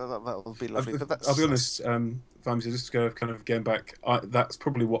yeah, so that will be lovely. But that's, I'll be honest, Vimesy, just to go kind of going back, that's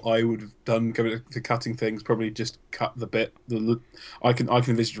probably what I would have done going to cutting things. Probably just cut the bit. I can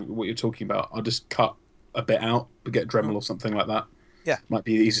envisage what you're talking about. I'll just cut a bit out, but get Dremel or something like that. Yeah. Might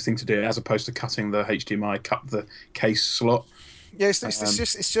be the easiest thing to do, as opposed to cutting the HDMI, cut the case slot. Yeah,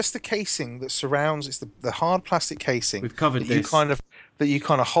 it's just the casing that surrounds. It's the hard plastic casing. We've covered that this. you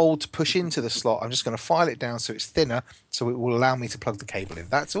kind of hold to push into the slot. I'm just going to file it down so it's thinner, so it will allow me to plug the cable in.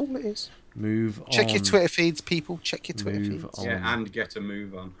 That's all it is. Move on. Check your Twitter feeds, people. Check your Twitter Move feeds. on. Yeah, and get a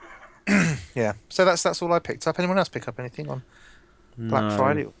move on. Yeah. So that's all I picked up. Anyone else pick up anything on Black No.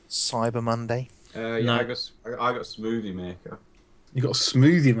 Friday or Cyber Monday? Yeah, No. I got Smoothie Maker. You got a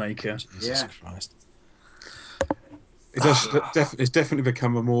smoothie maker. Jesus Yeah. Christ. It does. It's definitely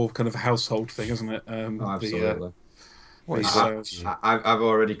become a more kind of household thing, hasn't it? Oh, absolutely. What is I- that? I've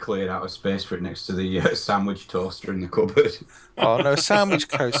already cleared out a space for it next to the sandwich toaster in the cupboard. Oh no, sandwich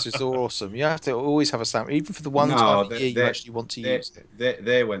coasters are awesome. You have to always have a sandwich, even for the one No, time a year you they- actually want to use it.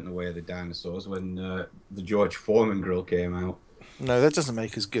 They went the way of the dinosaurs when the George Foreman grill came out. No, that doesn't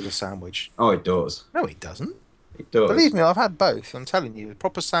make as good a sandwich. Oh, it does. No, it doesn't. It does. Believe me, I've had both. I'm telling you, a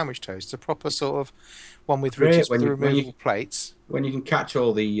proper sandwich toast, a proper sort of one with Great, ridges with when the you- when you- removable plates. When you can catch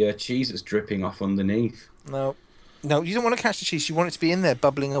all the cheese that's dripping off underneath. No, you don't want to catch the cheese. You want it to be in there,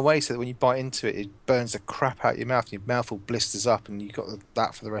 bubbling away, so that when you bite into it, it burns the crap out of your mouth. And your mouth all blisters up, and you've got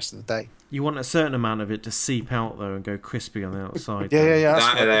that for the rest of the day. You want a certain amount of it to seep out though and go crispy on the outside. Yeah, though. yeah, yeah. That's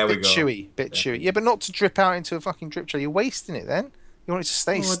That- right. there A we bit go. chewy, bit chewy. Yeah, but not to drip out into a fucking drip tray. You're wasting it then. You want it to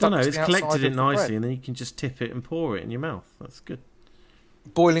stay Well, I stuck don't know. to It's the outside collected of it the nicely, bread. and then you can just tip it and pour it in your mouth. That's good.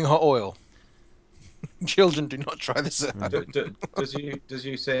 Boiling hot oil. Children, do not try this at home. Does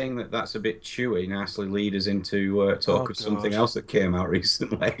you saying that that's a bit chewy nicely lead us into talk Oh, of something God. else that came out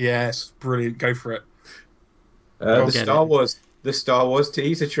recently? Yes, brilliant. Go for it. I'll The get Star Wars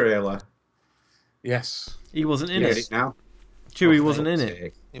teaser trailer. Yes. He wasn't in Get it. it now. Chewie Oh, wasn't in fuck's it.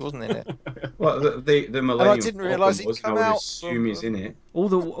 sake. He wasn't in it. Well, the Millennium didn't Falcon realise he'd was, come I would out assume he's in it. All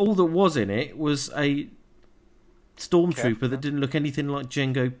that was in it was a stormtrooper that didn't look anything like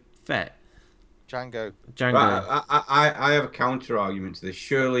Jango Fett. Django. Jango. But I have a counter argument to this.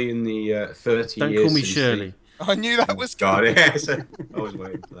 Surely in the 30 Don't years call me since Shirley. I knew that was God, yes. I was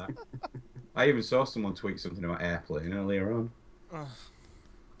waiting for that. I even saw someone tweet something about airplane earlier on.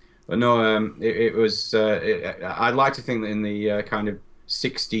 But no, it was. I'd like to think that in the kind of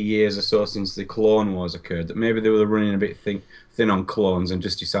 60 years or so since the Clone Wars occurred, that maybe they were running a bit thin on clones and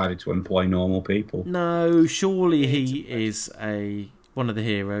just decided to employ normal people. No, surely he is one of the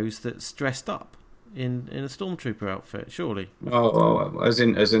heroes that's dressed up in a stormtrooper outfit. Surely. Oh, as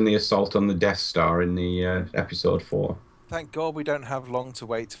in the assault on the Death Star in the episode 4. Thank God we don't have long to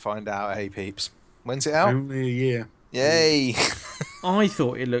wait to find out, hey peeps. When's it out? Only a year. Yay! I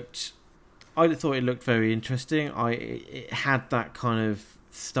thought it looked very interesting. It had that kind of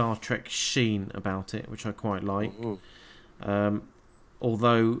Star Trek sheen about it, which I quite like.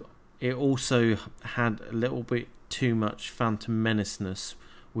 Although it also had a little bit too much Phantom Menace-ness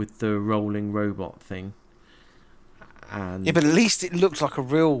with the rolling robot thing. And Yeah, but at least it looked like a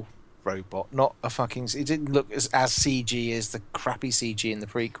real robot, not a fucking. It didn't look as CG as the crappy CG in the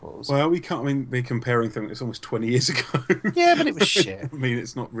prequels. Well, we can't. I mean, we're comparing things. It's almost 20 years ago. Yeah, but it was shit. I mean,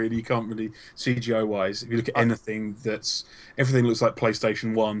 it's not really. You can't really CGI wise. If you look at anything everything looks like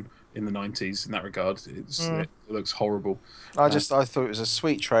PlayStation 1 in the 90s in that regard. It looks horrible. I thought it was a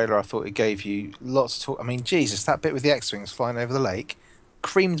sweet trailer. I thought it gave you lots of talk. I mean, Jesus, that bit with the X-wings flying over the lake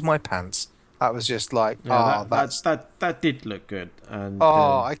creamed my pants. That was just like, that did look good. And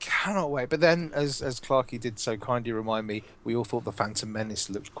I cannot wait. But then, as Clarky did so kindly remind me, we all thought the Phantom Menace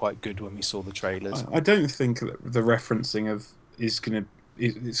looked quite good when we saw the trailers. I don't think that the referencing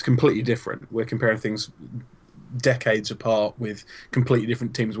it's completely different. We're comparing things decades apart with completely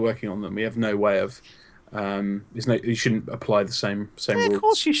different teams working on them. We have no way of. You shouldn't apply the same Yeah, rules. of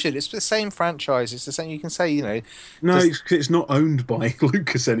course you should. It's the same franchise. It's the same. You can say, No, it's not owned by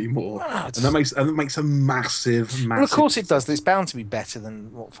Lucas anymore, and that makes a massive. Well, of course it does. It's bound to be better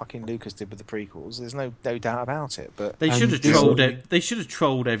than what fucking Lucas did with the prequels. There's no doubt about it. But they should have this- trolled it. They should have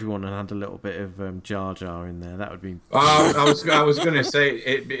trolled everyone and had a little bit of Jar Jar in there. That would be. I was going to say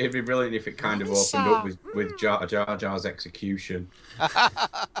it'd be brilliant if it kind of opened up with Jar Jar's execution.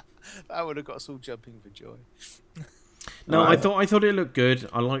 that would have got us all jumping for joy. No, I thought it looked good.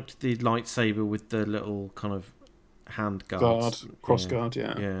 I liked the lightsaber with the little kind of hand guards. Cross guard,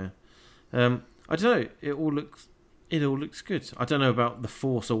 yeah. Yeah. I don't know. It all looks good. I don't know about the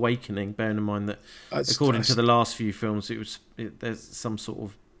Force Awakening. Bearing in mind that, according to the last few films, there's some sort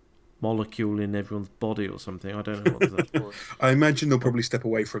of molecule in everyone's body or something. I don't know what that. I imagine they'll probably step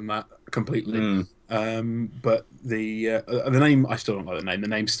away from that completely. But the name, I still don't like the name. The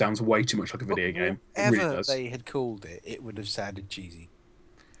name sounds way too much like a video game. It Whatever really does. they had called it, it would have sounded cheesy.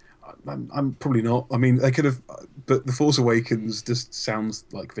 I'm probably not. I mean, they could have, but The Force Awakens just sounds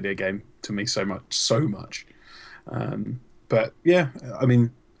like video game to me so much. But yeah, I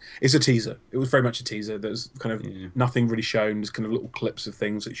mean, it's a teaser. It was very much a teaser. There's kind of nothing really shown. There's kind of little clips of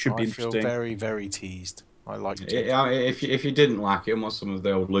things. It should be interesting. I feel very, very teased. I liked it. If you didn't like it and want some of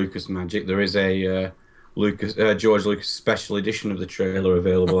the old Lucas magic, there is a George Lucas special edition of the trailer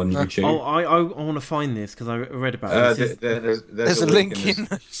available on YouTube. I want to find this because I read about it. There's a link in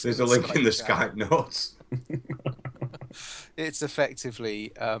there's a link in the Skype notes. It's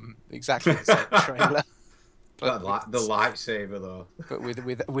effectively exactly the same trailer. The lightsaber though, but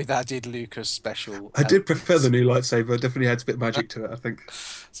with added Lucas special. I did prefer the new lightsaber. It definitely had a bit of magic to it, I think.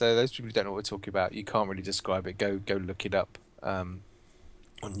 So those people who don't know what we're talking about, you can't really describe it. Go look it up on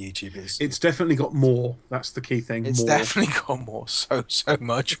YouTube. It's definitely got more. That's the key thing. It's definitely got more. So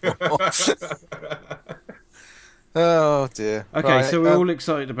much more. Oh dear. Okay, right, so we're all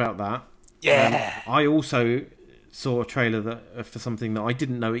excited about that. Yeah. I also saw a trailer for something that I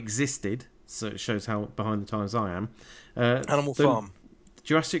didn't know existed. So it shows how behind the times I am. Animal Farm.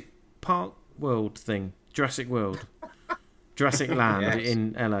 Jurassic Park World thing. Jurassic World. Jurassic Land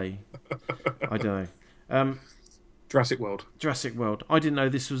in LA. I don't know. Jurassic World. Jurassic World. I didn't know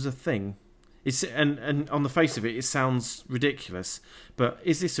this was a thing. It's and on the face of it, it sounds ridiculous. But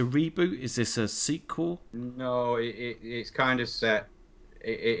is this a reboot? Is this a sequel? No, it's kind of set.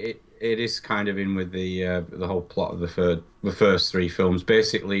 It is kind of in with the whole plot of the first three films.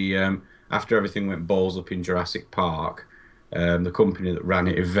 Basically, after everything went balls up in Jurassic Park, the company that ran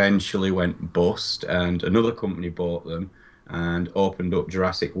it eventually went bust, and another company bought them and opened up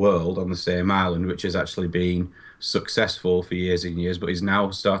Jurassic World on the same island, which has actually been successful for years and years, but is now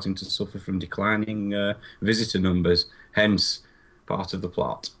starting to suffer from declining visitor numbers. Hence, part of the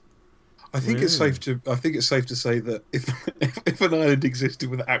plot. I think it's safe to say that if an island existed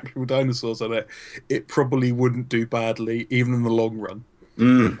with actual dinosaurs on it, it probably wouldn't do badly, even in the long run.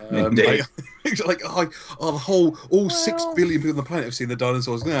 Indeed. All 6 billion people on the planet have seen the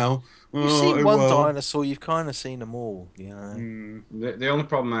dinosaurs now. You've seen one dinosaur, you've kind of seen them all, you know. The only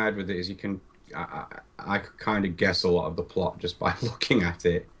problem I had with it is I could kind of guess a lot of the plot just by looking at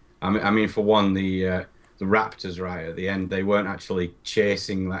it. I mean, for one, the raptors right at the end, they weren't actually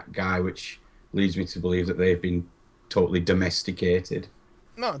chasing that guy, which leads me to believe that they've been totally domesticated.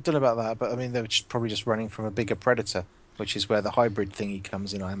 No, I don't know about that, but I mean, they were probably just running from a bigger predator, which is where the hybrid thingy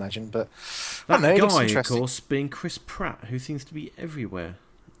comes in, I imagine. But that guy, of course, being Chris Pratt, who seems to be everywhere.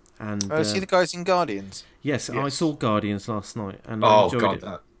 And see the guys in Guardians? Yes, I saw Guardians last night, and I enjoyed it.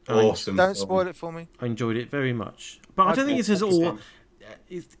 That awesome! Don't spoil it for me. I enjoyed it very much, but I don't think it's as all.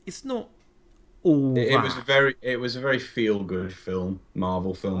 It's not all. It was a very feel good film,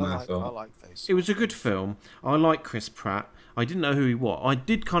 Marvel film. I thought. I like those. It was a good film. I like Chris Pratt. I didn't know who he was. I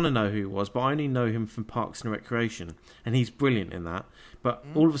did kind of know who he was, but I only know him from Parks and Recreation, and he's brilliant in that. But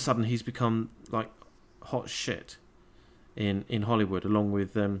all of a sudden, he's become like hot shit in Hollywood, along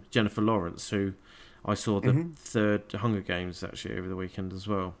with Jennifer Lawrence, who I saw the third Hunger Games actually over the weekend as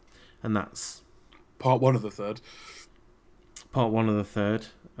well, and that's part one of the third. Part one of the third,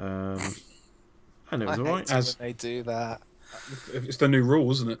 and it was alright. As they do that. It's the new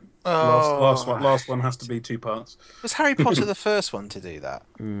rule, isn't it? Last one has to be 2 parts. Was Harry Potter the first one to do that?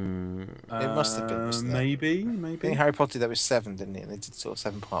 It must have been. Maybe. I think Harry Potter that was 7, didn't it? And they did sort of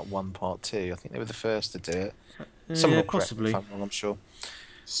 7 part 1, part 2. I think they were the first to do it. Yeah, possibly. I'm sure.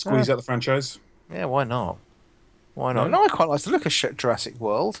 Squeeze out the franchise. Yeah, why not? Why not? No, I quite like the look of Jurassic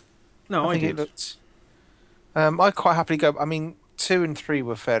World. No, I think did. It looked. I'd quite happily go. I mean, 2 and 3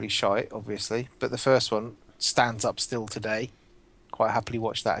 were fairly shite, obviously, but the first one stands up still today. Quite happily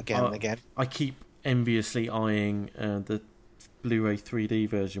watch that again and again. I keep enviously eyeing the Blu-ray 3D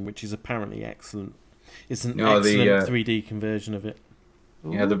version, which is apparently excellent. It's an excellent 3D conversion of it.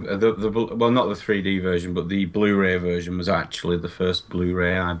 Yeah, well, not the 3D version, but the Blu-ray version was actually the first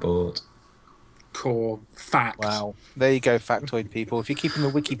Blu-ray I bought. Core fact. Wow, there you go, factoid people. If you're keeping the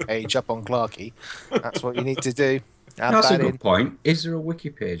wiki page up on Clarky, that's what you need to do. That's a good point. Is there a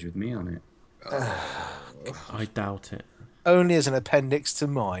wiki page with me on it? I doubt it. Only as an appendix to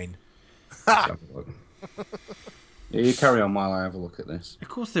mine. Yeah, you carry on while I have a look at this. Of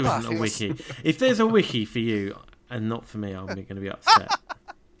course there isn't a wiki. If there's a wiki for you and not for me, I'm going to be upset.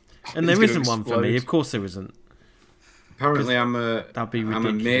 And there isn't one for me. Of course there isn't. Apparently, I'm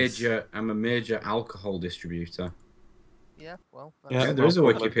a major alcohol distributor. Yeah, well. Yeah, there is a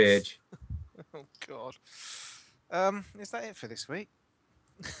wiki page. Oh God. Is that it for this week?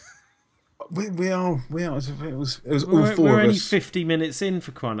 We are. It was all four we're of only us. 50 minutes in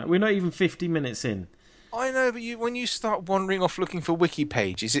for crying out. We're not even 50 minutes in. I know, but when you start wandering off looking for wiki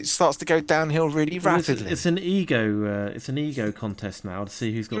pages, it starts to go downhill really Well, rapidly. it's an ego contest now to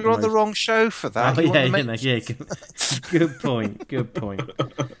see who's got. You're on the wrong show for that. Oh, You want yeah, the yeah, good point. Good point.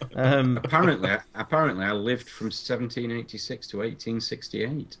 Apparently, I lived from 1786 to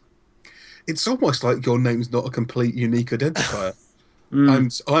 1868. It's almost like your name's not a complete unique identifier.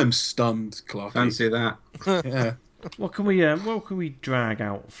 I'm stunned, Clarky. Fancy that. Yeah. What can we drag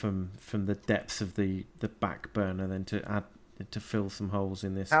out from the depths of the back burner then to fill some holes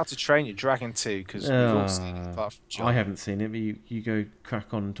in this? How to Train Your Dragon 2, because we've all seen it apart from John. I haven't seen it, but you go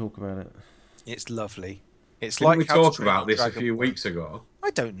crack on and talk about it. It's lovely. It's Didn't like we How to talk Train about Your this a Dragon few 1. weeks ago? I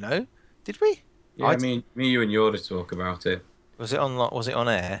don't know. Did we? Yeah, me, you, and Yoda talk about it. Was it on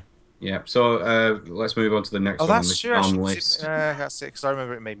air? Yeah. So let's move on to the next Oh, one on that's the true. long list. That's it. Because I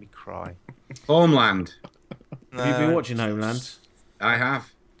remember it made me cry. Homeland. Have you been watching Homeland? I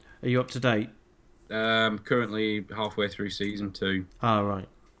have. Are you up to date? Currently halfway through season 2. Ah, right.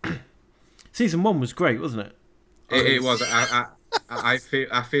 Season 1 was great, wasn't it? It was. I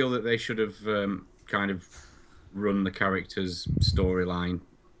feel that they should have kind of run the characters' storyline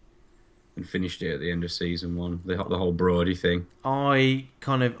and finished it at the end of season 1. The whole Brody thing. I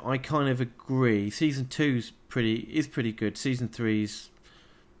kind of agree. Season 2's pretty good. Season 3's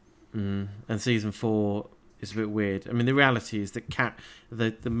and season 4 is a bit weird. I mean, the reality is that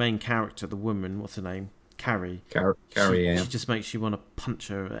the main character, the woman, what's her name? Carrie. Carrie, yeah. She just makes you want to punch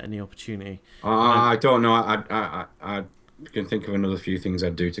her at any opportunity. I don't know. I can think of another few things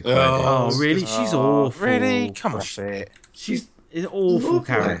I'd do to Claire. Oh, really? She's awful. Really? Come off it. She's an awful Lovely.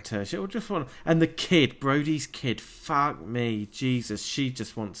 character. She'll just want, and the kid, Brody's kid. Fuck me, Jesus. She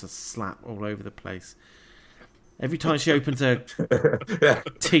just wants to slap all over the place. Every time she opens her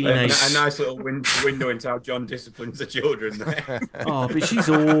teenage, a nice little window into how John disciplines the children there. oh, but she's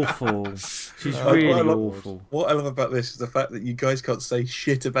awful. She's really awful. What I love about this is the fact that you guys can't say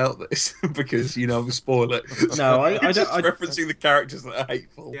shit about this because I'll spoil it. No, I You're don't. just referencing the characters that are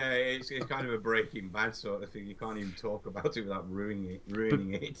hateful. Yeah, it's kind of a Breaking Bad sort of thing. You can't even talk about it without ruining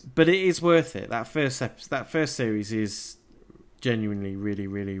it. But it is worth it. That first series is genuinely really,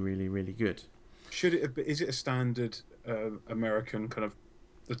 really, really, really good. Should it? Is it a standard American kind of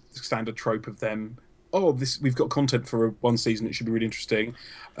the standard trope of them? Oh, we've got content for one season. It should be really interesting.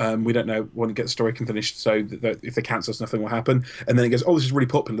 We don't know when to get the story finished, so that if they cancel us, nothing will happen. And then it goes, oh, this is really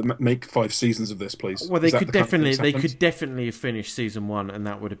popular. Make 5 seasons of this, please. Well, they could definitely have finished season 1, and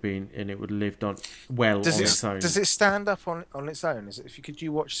that would have been, and it would have lived on well on its own. Does it stand up on its own? Could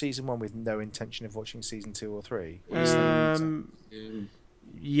you watch season 1 with no intention of watching season 2 or 3?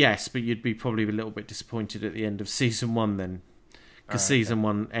 Yes, but you'd be probably a little bit disappointed at the end of season 1 then, because season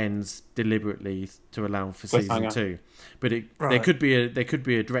 1 ends deliberately to allow for season 2. But there could be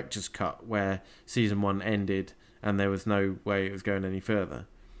a director's cut where season 1 ended and there was no way it was going any further.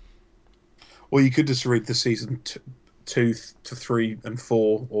 Or you could just read the season 2 to 3 and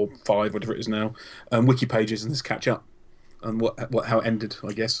 4 or 5, whatever it is now, wiki pages and just catch up. And how it ended,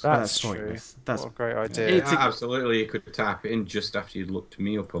 I guess. That's true. What a great idea. Absolutely, you could tap in just after you'd looked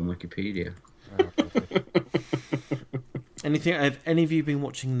me up on Wikipedia. Have any of you been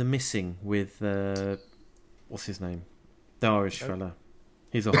watching The Missing with what's his name? The Irish fella.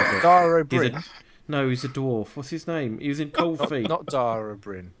 He's a hobbit. Dara Bryn. He's a dwarf. What's his name? He was in Cold Feet. Not Dara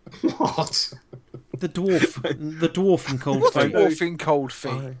Bryn. What? The dwarf in Cold The Feet. dwarf in Cold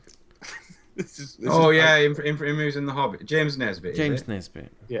Feet. Yeah, in who's in The Hobbit? James Nesbitt. James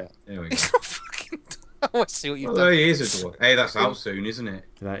Nesbitt. Yeah. There we go. He's not fucking. I see what you've Well, done. he is a dwarf. Hey, that's out soon, isn't it?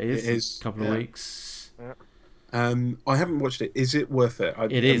 That is. It is, A couple of weeks. Yeah. I haven't watched it. Is it worth it?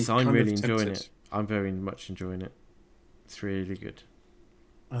 It is. I'm kind really of enjoying tempted. it. I'm very much enjoying it. It's really good.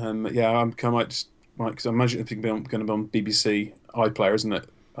 Because I imagine it's going to be on BBC iPlayer, isn't it?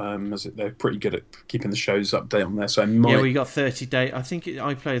 They're pretty good at keeping the shows update on there. So you got 30-day. I think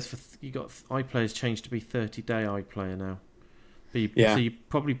iPlayers changed to be 30-day iPlayer now. So you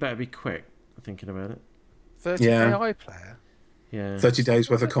probably better be quick thinking about it. 30-day iPlayer? Yeah. 30 days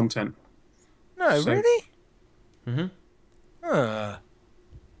worth of content. No, So- really? Mm-hmm.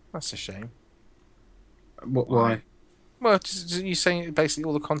 That's a shame. Why? Well, you're saying basically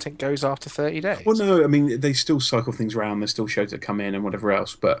all the content goes after 30 days? Well, no, I mean they still cycle things around. There's still shows that come in and whatever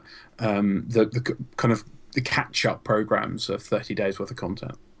else, but the kind of the catch-up programs are 30 days worth of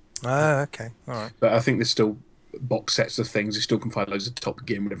content. Okay, all right. But I think there's still box sets of things. You still can find loads of Top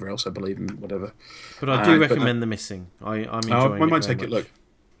Gear and whatever else, I believe, and whatever. But I do recommend The Missing. I'm enjoying I it. might very take it. much. Look,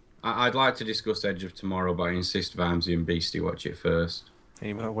 I'd like to discuss Edge of Tomorrow, but I insist Vamsy and Beastie watch it first.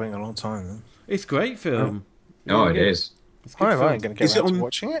 You've been waiting a long time then. It's a great film. No, it is. It's good I film. ain't going to get around to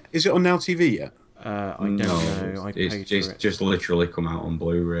watching it. is it on Now TV yet? I don't know. I paid it's for it. just literally come out on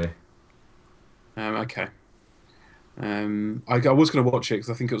Blu-ray. Okay. I was going to watch it because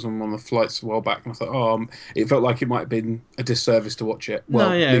I think it was on one of the flights a while back, and I thought, it felt like it might have been a disservice to watch it. Well,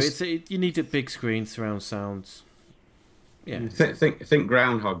 No, yeah, at least... you need a big screen, surround sounds. Yeah. Think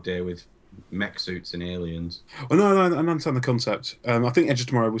Groundhog Day with mech suits and aliens. Oh, no, I understand the concept. I think Edge of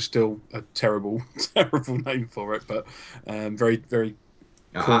Tomorrow was still a terrible, terrible name for it, but very, very.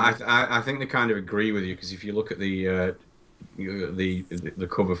 I think they kind of agree with you, because if you look at the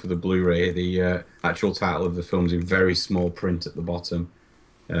cover for the Blu-ray, the actual title of the film's in very small print at the bottom,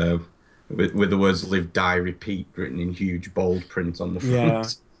 with the words "Live, Die, Repeat" written in huge bold print on the front. Yeah,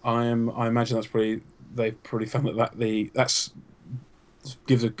 I imagine they've probably found that's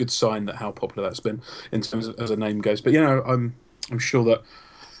gives a good sign that how popular that's been in terms of as a name goes. But I'm sure that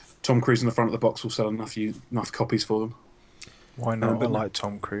Tom Cruise in the front of the box will sell enough copies for them. Why not? I like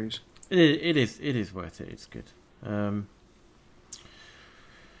Tom Cruise. It is worth it. It's good.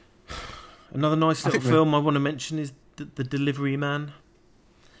 Another nice little film I want to mention is the Delivery Man,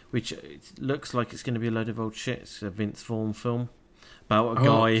 which looks like it's going to be a load of old shit. It's a Vince Vaughn film about a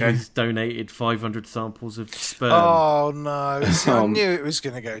guy who's donated 500 samples of sperm. Oh no! See, I knew it was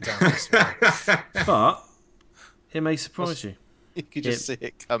going to go down this way. But it may surprise you. You could just see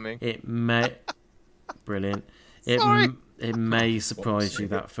it coming. It may. Brilliant. It may surprise you,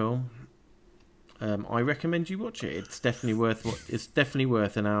 that film. I recommend you watch it. It's definitely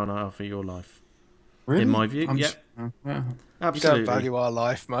worth an hour and a half of your life. Really? In my view, yeah. Absolutely. You don't value our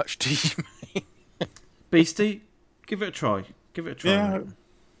life much, do you, mate? Beastie, give it a try. Yeah.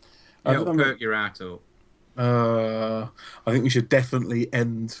 It'll perk your heart up. I think we should definitely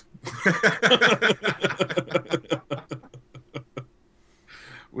end.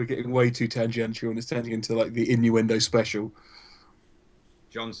 We're getting way too tangential, and it's turning into like the innuendo special.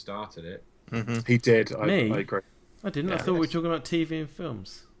 John started it. Mm-hmm. He did. Me? I agree. I didn't. I thought we were talking about TV and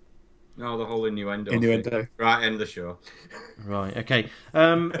films. No, the whole innuendo. Innuendo. Right, end the show. Right. Okay.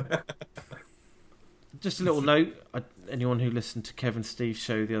 Just a little note. Anyone who listened to Kevin Steve's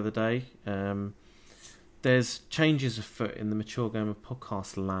show the other day, there's changes afoot in the Mature Gamer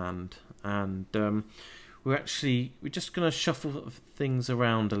podcast land, and we're just going to shuffle things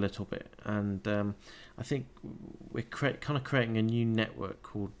around a little bit, and I think we're kind of creating a new network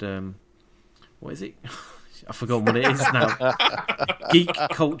called what is it? I've forgotten what it is now. Geek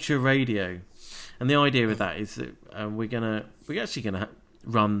Culture Radio, and the idea with that is that we're actually gonna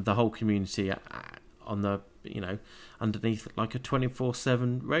run the whole community on the underneath like a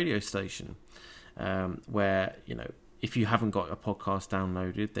 24/7 radio station, where if you haven't got a podcast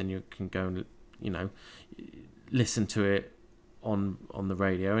downloaded, then you can go and listen to it on the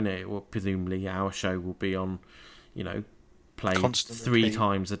radio, and it will presumably our show will be on played constantly 3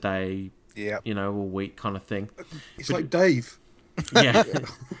 times a day, all week kind of thing. It's like Dave. Yeah,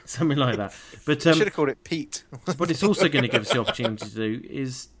 something like that. But I should have called it Pete. What it's also going to give us the opportunity to do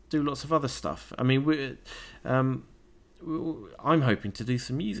is do lots of other stuff. I mean, I'm hoping to do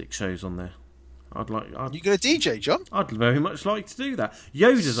some music shows on there. You going to DJ, John? I'd very much like to do that.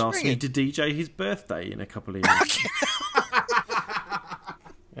 Yoda's asked me to DJ his birthday in a couple of years,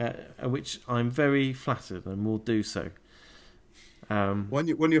 which I'm very flattered and will do so. When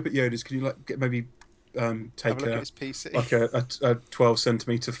you're up at Yoda's, can you take a look at his PC? Like a 12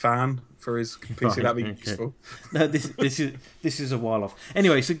 centimeter fan for his PC? Right, That'd be useful. No, this is a while off.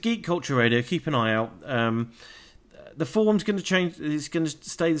 Anyway, so Geek Culture Radio, keep an eye out. The form's going to change. It's going to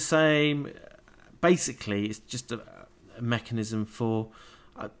stay the same. Basically, it's just a mechanism for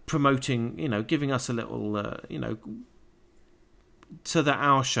promoting, giving us a little, so that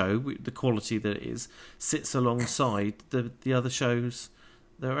our show, the quality that it is, sits alongside the other shows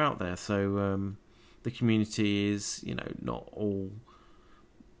that are out there. So the community is, not all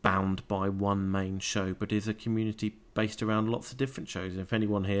bound by one main show, but is a community based around lots of different shows. And if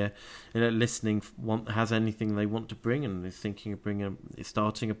anyone here listening has anything they want to bring and is thinking of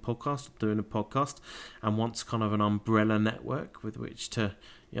starting a podcast, or doing a podcast, and wants kind of an umbrella network with which to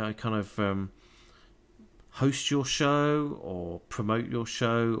host your show or promote your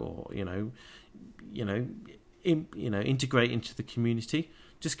show, or integrate into the community,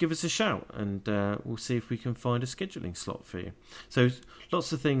 just give us a shout, and we'll see if we can find a scheduling slot for you. So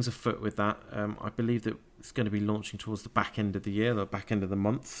lots of things afoot with that. I believe that it's going to be launching towards the back end of the year, the back end of the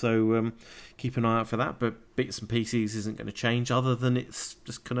month. So keep an eye out for that. But Bits and PCs isn't going to change, other than it's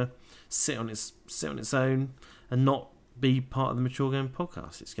just going to sit on its own and not be part of the Mature Game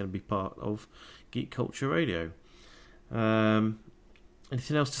Podcast. It's going to be part of Geek Culture Radio.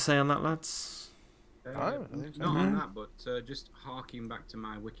 Anything else to say on that, lads? Not on that, but just harking back to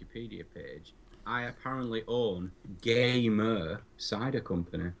my Wikipedia page, I apparently own Gamer Cider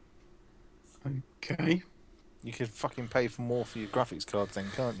Company. Okay. You could fucking pay for more for your graphics cards then,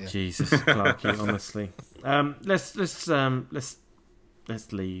 can't you? Jesus, Clarky, honestly. Let's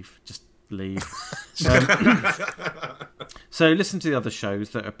leave. Just leave. So listen to the other shows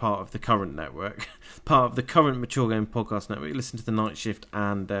that are part of the current network, part of the current Mature Game Podcast Network. Listen to the Night Shift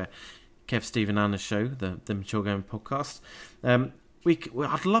and Kev, Steve and Anna's show, the Mature Game Podcast.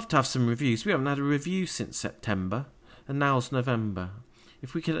 I'd love to have some reviews. We haven't had a review since September, and now's November.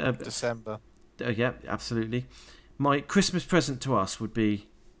 If we could... December. Yeah, absolutely. My Christmas present to us would be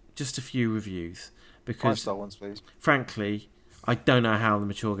just a few reviews. Because, 5-star ones, please. Frankly, I don't know how the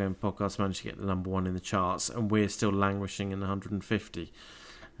Mature Game Podcast managed to get the number one in the charts, and we're still languishing in the 150.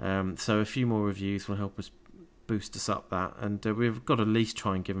 So a few more reviews will help us boost us up that, and we've got to at least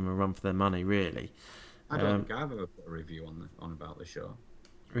try and give them a run for their money, really. I don't think I've ever put a review on about the show.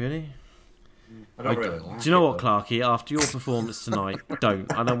 Really? I don't really like Do you know what, though. Clarky? After your performance tonight,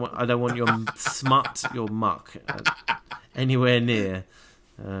 don't. I don't want your smut, your muck, anywhere near.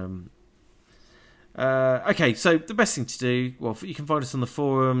 Okay, so the best thing to do, well, you can find us on the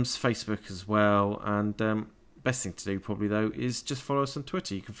forums, Facebook as well, and best thing to do probably though is just follow us on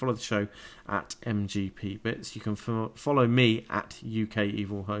Twitter. You can follow the show at MGPBits. You can follow me at UK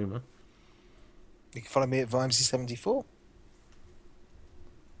Evil Homer. You can follow me at Vimesy74.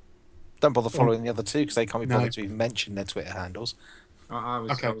 Don't bother following the other two because they can't be bothered to even mention their Twitter handles. I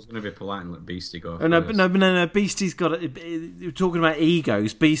was going to be polite and let Beastie go. No. Beastie's got it. You're talking about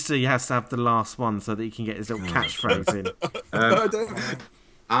egos. Beastie has to have the last one so that he can get his little catchphrase in.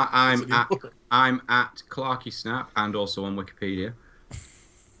 I'm at Clarky Snap and also on Wikipedia.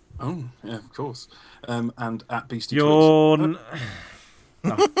 Oh, yeah, of course. And at Beastie You're...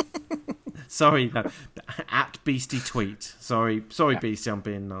 Sorry, no. At Beastie Tweet. Sorry, Beastie, I'm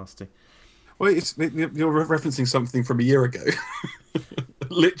being nasty. Well, you're referencing something from a year ago.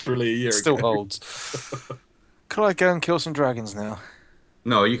 Literally a year Still ago. holds. Could I go and kill some dragons now?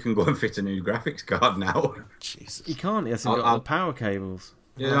 No, you can go and fit a new graphics card now. Jesus. He can't. He hasn't got the power cables.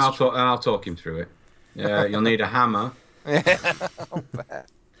 Yeah, I'll talk him through it. Yeah, you'll need a hammer.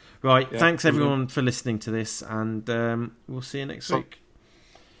 Right, thanks everyone for listening to this, and we'll see you next week.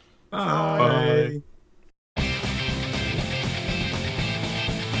 Bye.